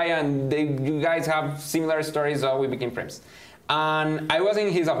same guy, and you guys have similar stories, so we became friends. And I was in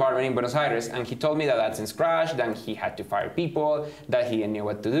his apartment in Buenos Aires, and he told me that AdSense crashed, and he had to fire people, that he didn't know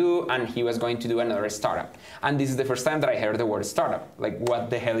what to do, and he was going to do another startup. And this is the first time that I heard the word startup. Like, what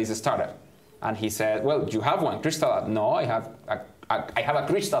the hell is a startup? And he said, well, you have one, Crystal Lab. No, I have a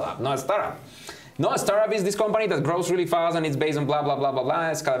Crystal Lab, not a startup. No, a startup is this company that grows really fast and it's based on blah, blah, blah, blah,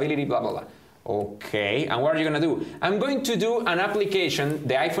 blah, scalability, blah, blah, blah. Okay, and what are you going to do? I'm going to do an application.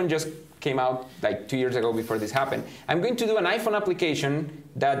 The iPhone just came out like 2 years ago before this happened. I'm going to do an iPhone application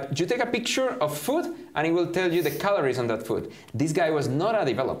that you take a picture of food and it will tell you the calories on that food. This guy was not a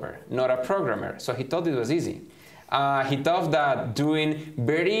developer, not a programmer, so he thought it was easy. He thought that doing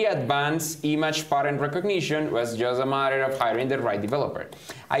very advanced image pattern recognition was just a matter of hiring the right developer.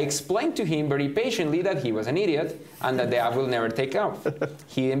 I explained to him very patiently that he was an idiot and that the app will never take off.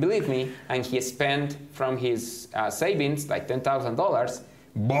 He didn't believe me, and he spent from his savings like $10,000,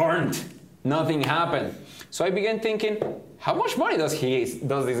 burned. Nothing happened. So I began thinking, how much money does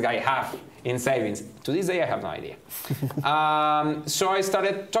this guy have in savings? To this day, I have no idea. So I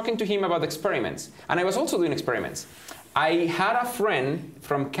started talking to him about experiments. And I was also doing experiments. I had a friend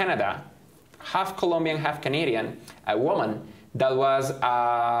from Canada, half Colombian, half Canadian, a woman that was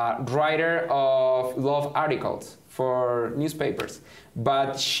a writer of love articles for newspapers.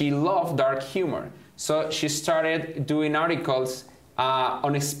 But she loved dark humor. So she started doing articles,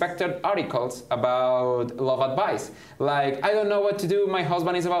 unexpected articles about love advice. Like, I don't know what to do, my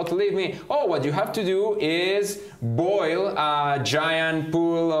husband is about to leave me. Oh, what you have to do is boil a giant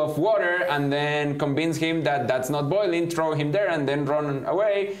pool of water and then convince him that that's not boiling, throw him there and then run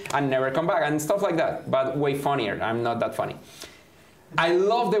away and never come back, and stuff like that, but way funnier. I'm not that funny. I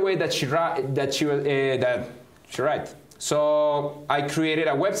love the way that she writes. So I created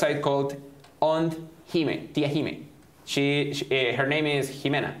a website called Tia Hime. Her name is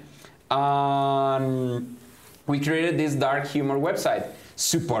Jimena. We created this dark humor website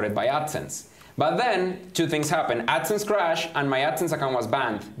supported by AdSense. But then two things happened. AdSense crashed and my AdSense account was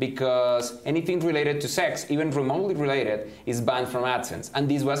banned because anything related to sex, even remotely related, is banned from AdSense. And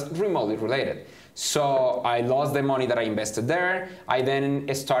this was remotely related. So I lost the money that I invested there. I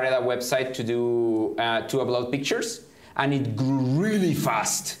then started a website to upload pictures, and it grew really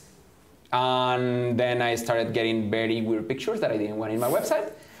fast. And then I started getting very weird pictures that I didn't want in my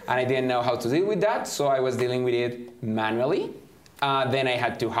website, and I didn't know how to deal with that, so I was dealing with it manually. Then I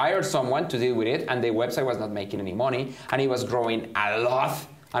had to hire someone to deal with it, and the website was not making any money, and it was growing a lot.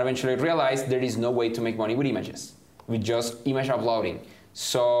 And eventually I realized there is no way to make money with images, with just image uploading.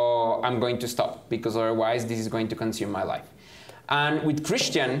 So I'm going to stop, because otherwise this is going to consume my life. And with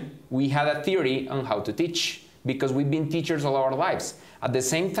Christian, we had a theory on how to teach, because we've been teachers all our lives. At the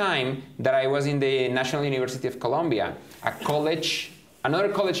same time that I was in the National University of Colombia, another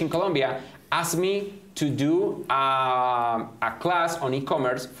college in Colombia asked me to do a class on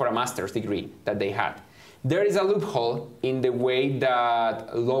e-commerce for a master's degree that they had. There is a loophole in the way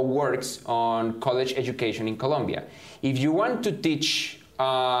that law works on college education in Colombia. If you want to teach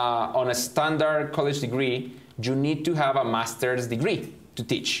on a standard college degree, you need to have a master's degree to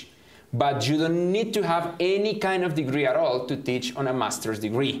teach. But you don't need to have any kind of degree at all to teach on a master's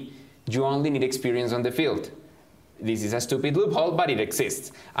degree. You only need experience on the field. This is a stupid loophole, but it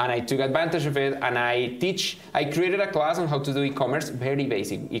exists. And I took advantage of it, and I created a class on how to do e-commerce, very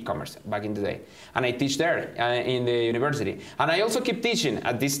basic e-commerce back in the day. And I teach there in the university. And I also keep teaching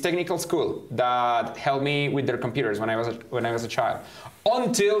at this technical school that helped me with their computers when I was a child,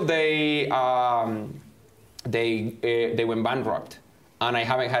 until they went bankrupt. And I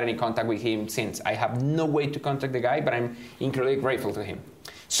haven't had any contact with him since. I have no way to contact the guy, but I'm incredibly grateful to him.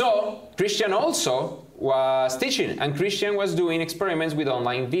 So Christian also was teaching, and Christian was doing experiments with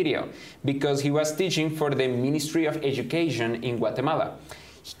online video because he was teaching for the Ministry of Education in Guatemala.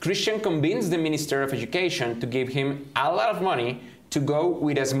 Christian convinced the Minister of Education to give him a lot of money to go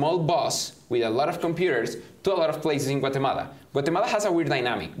with a small bus with a lot of computers to a lot of places in Guatemala. Guatemala has a weird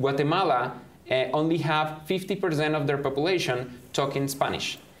dynamic. Guatemala only have 50% of their population talking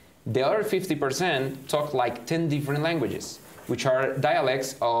Spanish. The other 50% talk like 10 different languages, which are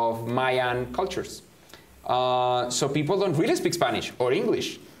dialects of Mayan cultures. So people don't really speak Spanish or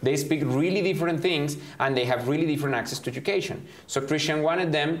English. They speak really different things, and they have really different access to education. So Christian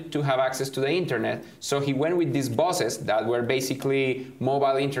wanted them to have access to the internet, so he went with these buses that were basically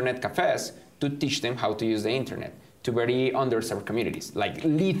mobile internet cafes to teach them how to use the internet to very underserved communities, like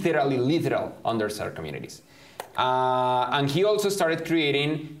literal underserved communities. And he also started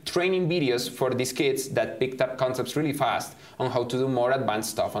creating training videos for these kids that picked up concepts really fast on how to do more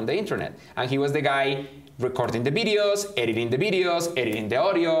advanced stuff on the internet. And he was the guy recording the videos, editing the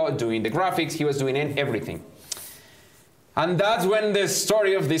audio, doing the graphics. He was doing everything. And that's when the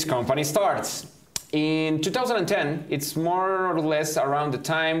story of this company starts. In 2010, it's more or less around the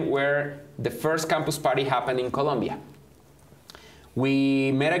time where the first campus party happened in Colombia.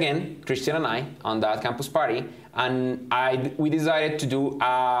 We met again, Christian and I, on that campus party, and we decided to do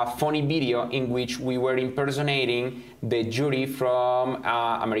a funny video in which we were impersonating the jury from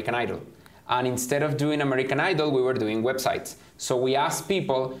American Idol. And instead of doing American Idol, we were doing websites. So we asked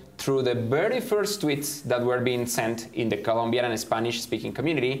people through the very first tweets that were being sent in the Colombian and Spanish-speaking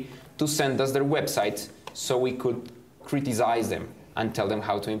community to send us their websites so we could criticize them and tell them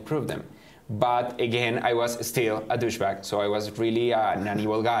how to improve them. But again, I was still a douchebag, so I was really an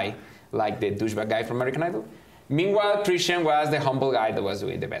evil guy, like the douchebag guy from American Idol. Meanwhile, Christian was the humble guy that was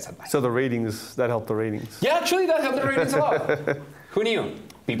doing the best advice. So the ratings, that helped the ratings. Yeah, actually, that helped the ratings a lot. Who knew?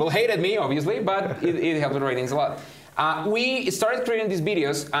 People hated me, obviously, but it helped the ratings a lot. We started creating these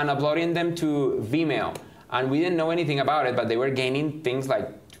videos and uploading them to Vimeo. And we didn't know anything about it, but they were gaining things like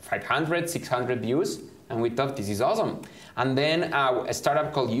 500, 600 views. And we thought, this is awesome. And then a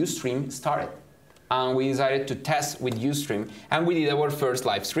startup called Ustream started. And we decided to test with Ustream. And we did our first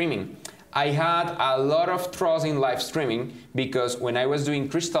live streaming. I had a lot of trust in live streaming because when I was doing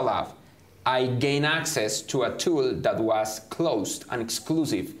Crystal Lab, I gained access to a tool that was closed and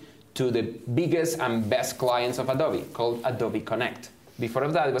exclusive to the biggest and best clients of Adobe, called Adobe Connect. Before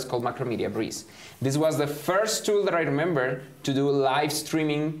that, it was called Macromedia Breeze. This was the first tool that I remember to do live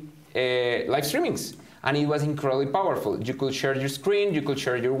streamings. And it was incredibly powerful. You could share your screen, you could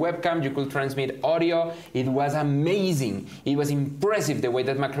share your webcam, you could transmit audio. It was amazing. It was impressive the way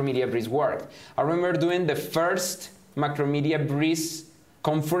that Macromedia Breeze worked. I remember doing the first Macromedia Breeze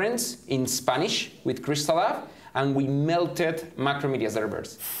conference in Spanish with Crystal Lab, and we melted Macromedia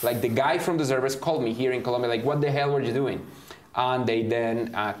servers. Like the guy from the servers called me here in Colombia, like, what the hell were you doing? And they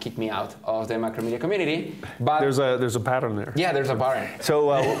then kicked me out of the Macromedia community. But there's a pattern there. Yeah, there's a pattern. So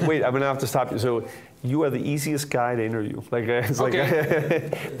wait, I'm gonna have to stop you. So you are the easiest guy to interview. Like it's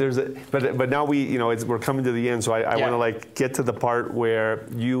okay. Like but now we're coming to the end. So I want to like get to the part where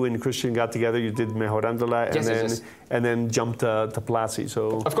you and Christian got together. You did Mejorándola, and then jumped to Platzi.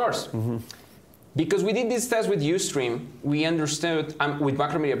 So of course. Mm-hmm. Because we did this test with Ustream, we understood, with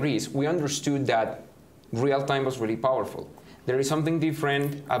Macromedia Breeze, we understood that real time was really powerful. There is something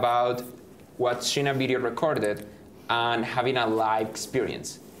different about watching a video recorded and having a live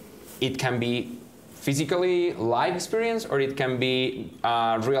experience. It can be physically live experience, or it can be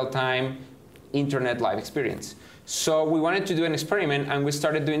real-time internet live experience. So we wanted to do an experiment, and we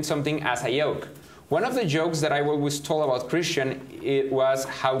started doing something as a joke. One of the jokes that I always told about Christian, it was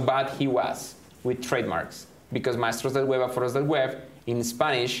how bad he was with trademarks. Because Maestros del Web, Aforos del Web, in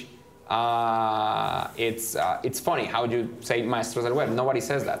Spanish, it's funny how you say Maestros del Web. Nobody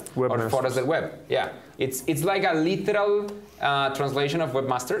says that. Or Foros del Web. Yeah. It's like a literal translation of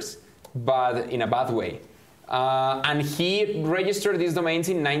webmasters, but in a bad way. And he registered these domains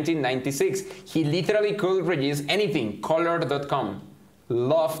in 1996. He literally could register anything, color.com,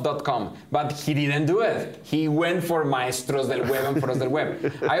 love.com, but he didn't do it. He went for Maestros del Web and Foros del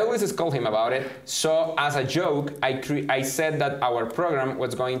Web. I always scold him about it. So as a joke, I said that our program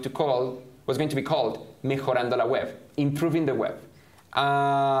was going to be called Mejorando la Web, improving the web,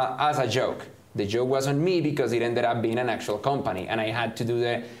 as a joke. The joke was on me because it ended up being an actual company, and I had to do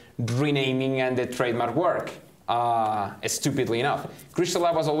the renaming and the trademark work, stupidly enough. Crystal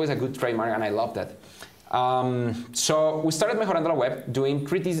Lab was always a good trademark, and I loved it. So we started Mejorando la Web, doing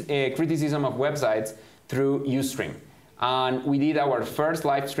criticism of websites through Ustream. And we did our first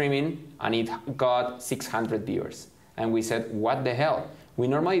live streaming, and it got 600 viewers. And we said, what the hell? We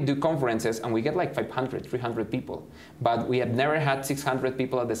normally do conferences, and we get like 500, 300 people. But we had never had 600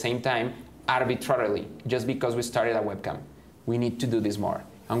 people at the same time, arbitrarily, just because we started a webcam. We need to do this more.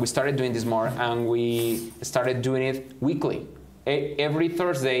 And we started doing this more, and we started doing it weekly. every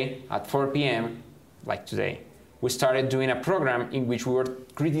Thursday at 4 p.m., like today, we started doing a program in which we were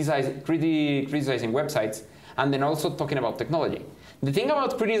criticizing websites and then also talking about technology. The thing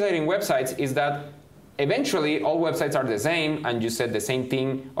about criticizing websites is that eventually all websites are the same and you said the same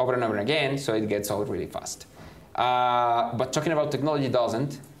thing over and over again, so it gets old really fast. But talking about technology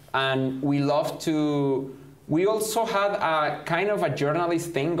doesn't. And we also had a kind of a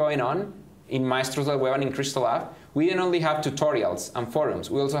journalist thing going on in Maestros.web and in Crystal Lab. We didn't only have tutorials and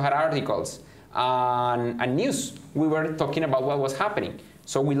forums, we also had articles and news. We were talking about what was happening.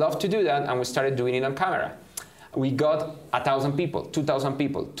 So we loved to do that, and we started doing it on camera. We got 1,000 people, 2,000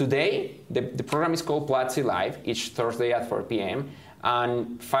 people. Today, the program is called Platzi Live, each Thursday at 4 p.m.,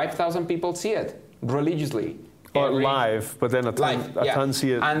 and 5,000 people see it religiously. Live, but then a ton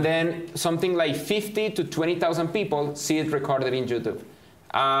see it. And then something like 50 to 20,000 people see it recorded in YouTube.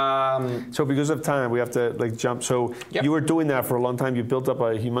 So because of time, we have to jump. So you were doing that for a long time. You built up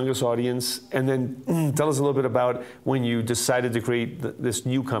a humongous audience. And then tell us a little bit about when you decided to create this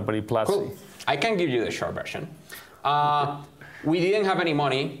new company, Platzi. Cool. I can give you the short version. We didn't have any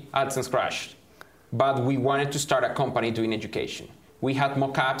money. AdSense crashed. But we wanted to start a company doing education. We had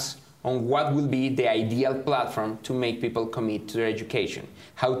mock-ups on what will be the ideal platform to make people commit to their education,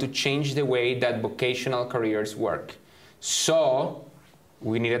 how to change the way that vocational careers work. So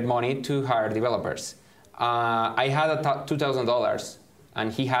we needed money to hire developers. I had $2,000,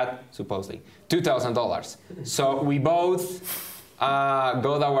 and he had, supposedly, $2,000. So we both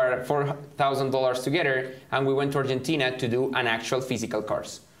got our $4,000 together, and we went to Argentina to do an actual physical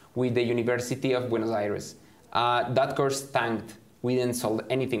course with the University of Buenos Aires. That course tanked. We didn't sell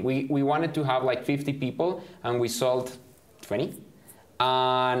anything. We wanted to have like 50 people, and we sold 20.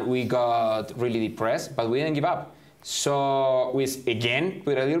 And we got really depressed, but we didn't give up. So we, again,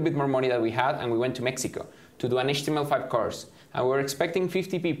 put a little bit more money that we had, and we went to Mexico to do an HTML5 course. And we were expecting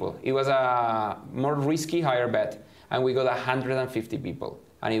 50 people. It was a more risky, higher bet. And we got 150 people,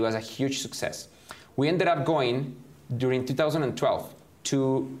 and it was a huge success. We ended up going, during 2012,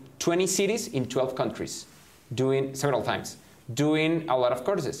 to 20 cities in 12 countries, doing several times. Doing a lot of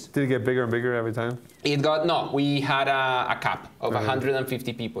courses. Did it get bigger and bigger every time? We had a cap of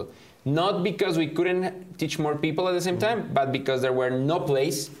 150 people. Not because we couldn't teach more people at the same time, but because there were no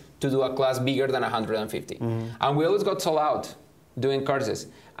place to do a class bigger than 150. And we always got sold out doing courses.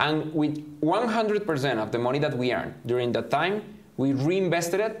 And with 100% of the money that we earned during that time, we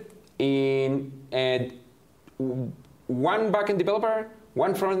reinvested it in one backend developer,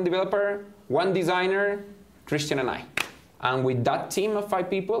 one front-end developer, one designer, Christian and I. And with that team of 5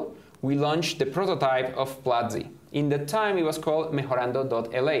 people, we launched the prototype of Platzi. In the time, it was called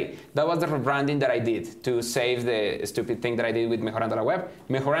Mejorando.la. That was the rebranding that I did to save the stupid thing that I did with Mejorando.web.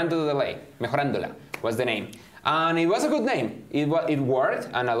 Mejorando.la, Mejorándola was the name. And it was a good name. It worked,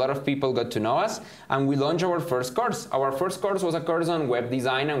 and a lot of people got to know us. And we launched our first course. Our first course was a course on web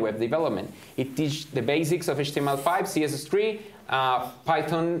design and web development. It teaches the basics of HTML5, CSS3,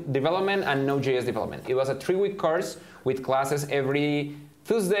 Python development, and Node.js development. It was a 3-week course with classes every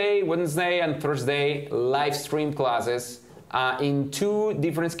Tuesday, Wednesday, and Thursday, live stream classes in 2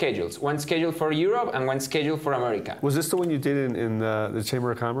 different schedules. One schedule for Europe and one schedule for America. Was this the one you did in the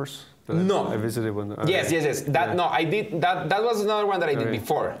Chamber of Commerce? No. I visited one. Yes. No, I did. That was another one that I did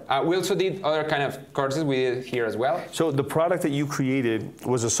before. We also did other kind of courses we did here as well. So the product that you created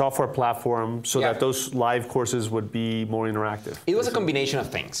was a software platform so that those live courses would be more interactive. It was a combination of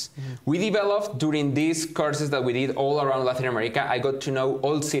things. We developed during these courses that we did all around Latin America. I got to know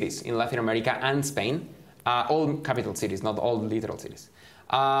all cities in Latin America and Spain, all capital cities, not all literal cities.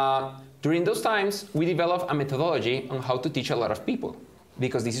 During those times, we developed a methodology on how to teach a lot of people.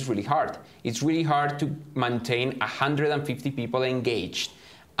 Because this is really hard. It's really hard to maintain 150 people engaged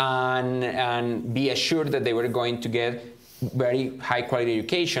and be assured that they were going to get very high quality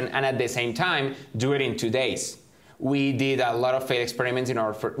education, and at the same time do it in 2 days. We did a lot of failed experiments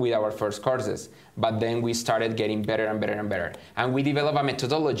with our first courses, but then we started getting better and better and better. And we developed a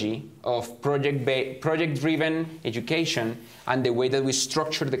methodology of project-driven education and the way that we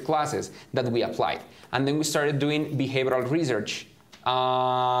structured the classes that we applied. And then we started doing behavioral research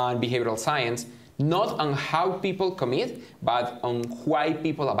and behavioral science, not on how people commit, but on why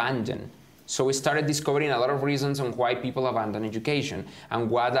people abandon. So we started discovering a lot of reasons on why people abandon education and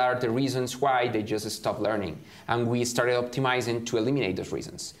what are the reasons why they just stop learning. And we started optimizing to eliminate those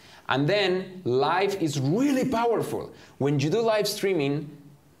reasons. And then live is really powerful. When you do live streaming,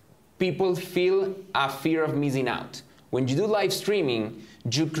 people feel a fear of missing out. When you do live streaming,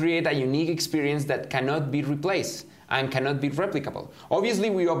 you create a unique experience that cannot be replaced. and cannot be replicable. Obviously,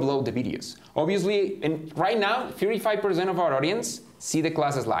 we upload the videos. Obviously, and right now, 35% of our audience see the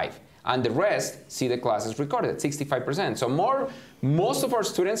classes live, and the rest see the classes recorded, 65%. So most of our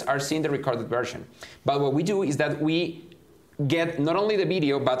students are seeing the recorded version. But what we do is that we get not only the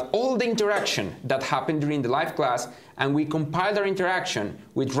video, but all the interaction that happened during the live class, and we compile their interaction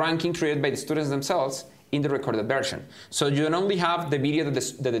with ranking created by the students themselves in the recorded version. So you don't only have the video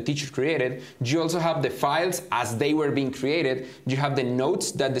that the teacher created, you also have the files as they were being created, you have the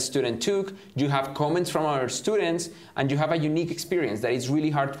notes that the student took, you have comments from our students, and you have a unique experience that is really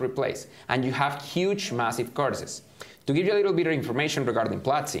hard to replace. And you have huge, massive courses. To give you a little bit of information regarding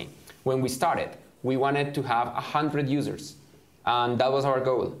Platzi, when we started, we wanted to have 100 users. And that was our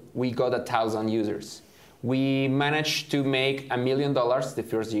goal. We got 1,000 users. We managed to make $1 million the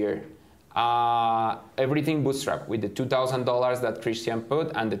first year. Everything bootstrap with the $2,000 that Christian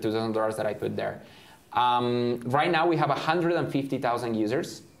put and the $2,000 that I put there. Right now we have 150,000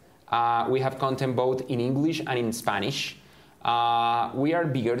 users. We have content both in English and in Spanish. We are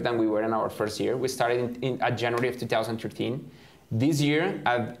bigger than we were in our first year. We started at January of 2013. This year,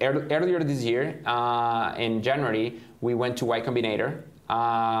 earlier this year, in January, we went to Y Combinator,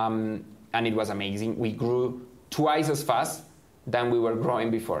 and it was amazing. We grew twice as fast than we were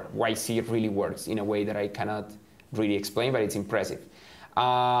growing before. YC really works in a way that I cannot really explain, but it's impressive.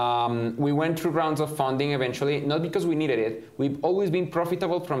 We went through rounds of funding eventually, not because we needed it. We've always been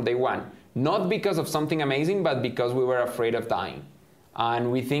profitable from day one, not because of something amazing, but because we were afraid of dying.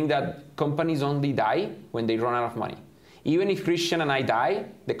 And we think that companies only die when they run out of money. Even if Christian and I die,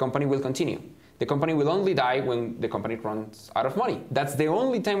 the company will continue. The company will only die when the company runs out of money. That's the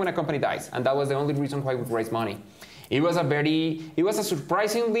only time when a company dies, and that was the only reason why we raised money. It was a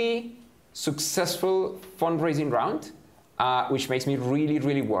surprisingly successful fundraising round, which makes me really,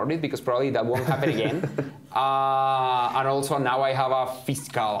 really worried because probably that won't happen again. And also now I have a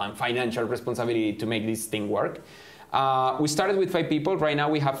fiscal and financial responsibility to make this thing work. We started with 5 people. Right now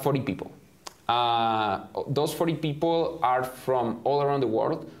we have 40 people. Those 40 people are from all around the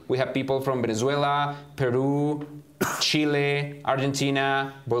world. We have people from Venezuela, Peru, Chile,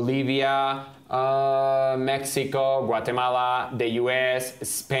 Argentina, Bolivia, Mexico, Guatemala, the US,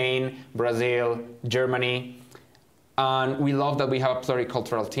 Spain, Brazil, Germany. And we love that we have a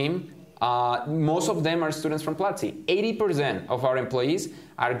pluricultural team. Most of them are students from Platzi. 80% of our employees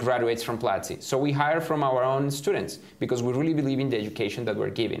are graduates from Platzi. So we hire from our own students because we really believe in the education that we're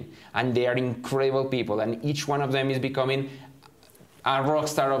giving. And they are incredible people, and each one of them is becoming a rock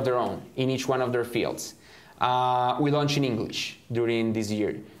star of their own in each one of their fields. We launched in English during this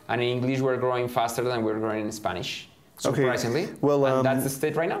year. And in English, we're growing faster than we're growing in Spanish, surprisingly. Okay. Well, and that's the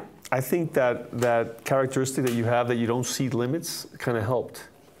state right now. I think that characteristic that you have, that you don't see limits, kind of helped.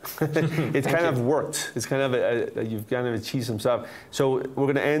 It's kind of worked. It's kind of you've kind of achieved some stuff. So we're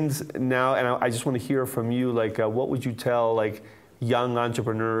going to end now, and I just want to hear from you. Like, what would you tell young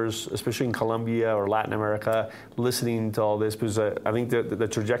entrepreneurs, especially in Colombia or Latin America, listening to all this? Because I think the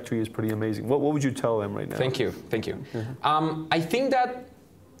trajectory is pretty amazing. What would you tell them right now? Thank you. Mm-hmm. I think that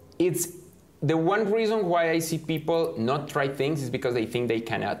it's the one reason why I see people not try things is because they think they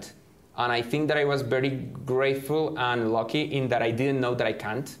cannot. And I think that I was very grateful and lucky in that I didn't know that I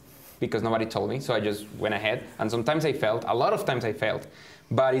can't because nobody told me. So I just went ahead. And sometimes I failed. A lot of times I failed.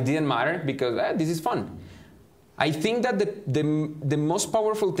 But it didn't matter because this is fun. I think that the most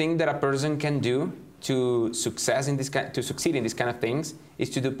powerful thing that a person can do to succeed in this kind of things is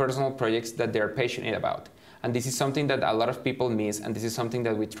to do personal projects that they're passionate about. And this is something that a lot of people miss, and this is something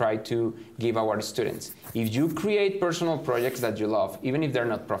that we try to give our students. If you create personal projects that you love, even if they're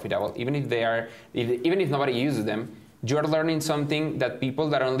not profitable, even if nobody uses them, you're learning something that people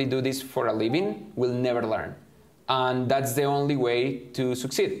that only do this for a living will never learn. And that's the only way to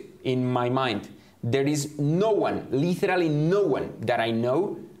succeed, in my mind. There is no one, literally no one, that I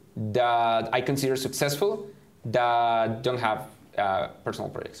know that I consider successful that don't have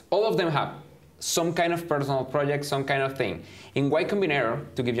personal projects. All of them have some kind of personal project, some kind of thing. In Y Combinator,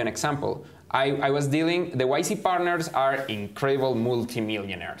 to give you an example, I was dealing, the YC partners are incredible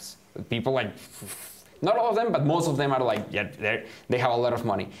multimillionaires. People not all of them, but most of them are they have a lot of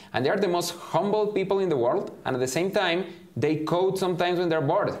money. And they're the most humble people in the world, and at the same time, they code sometimes when they're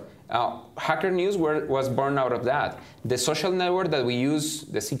bored. Hacker News was born out of that. The social network that we use,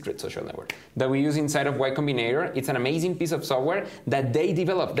 the secret social network that we use inside of Y Combinator, it's an amazing piece of software that they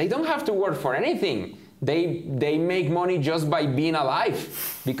develop. They don't have to work for anything. They make money just by being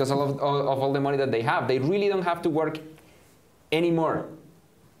alive because of all the money that they have. They really don't have to work anymore.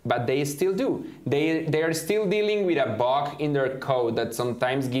 but they still do. They are still dealing with a bug in their code that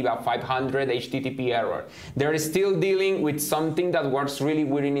sometimes give a 500 HTTP error. They're still dealing with something that works really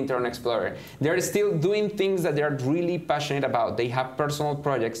weird in Internet Explorer. They're still doing things that they're really passionate about. They have personal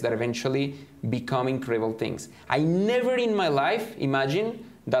projects that eventually become incredible things. I never in my life imagined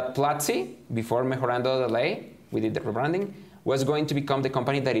that Platzi, before Mejorando LA, we did the rebranding, was going to become the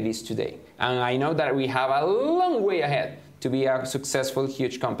company that it is today. And I know that we have a long way ahead to be a successful,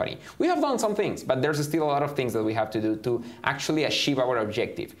 huge company. We have done some things, but there's still a lot of things that we have to do to actually achieve our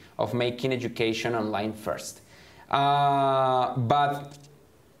objective of making education online first. But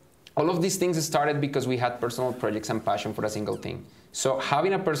all of these things started because we had personal projects and passion for a single thing. So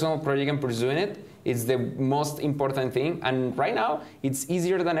having a personal project and pursuing it is the most important thing. And right now, it's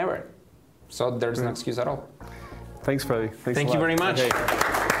easier than ever. So there's no excuse at all. Thanks, Freddy. Thank you very much. Okay.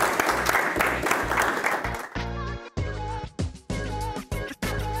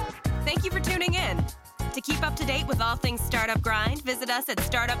 Thank you for tuning in. To keep up to date with all things Startup Grind, visit us at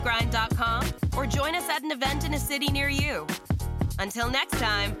startupgrind.com or join us at an event in a city near you. Until next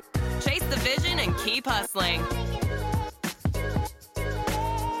time, chase the vision and keep hustling.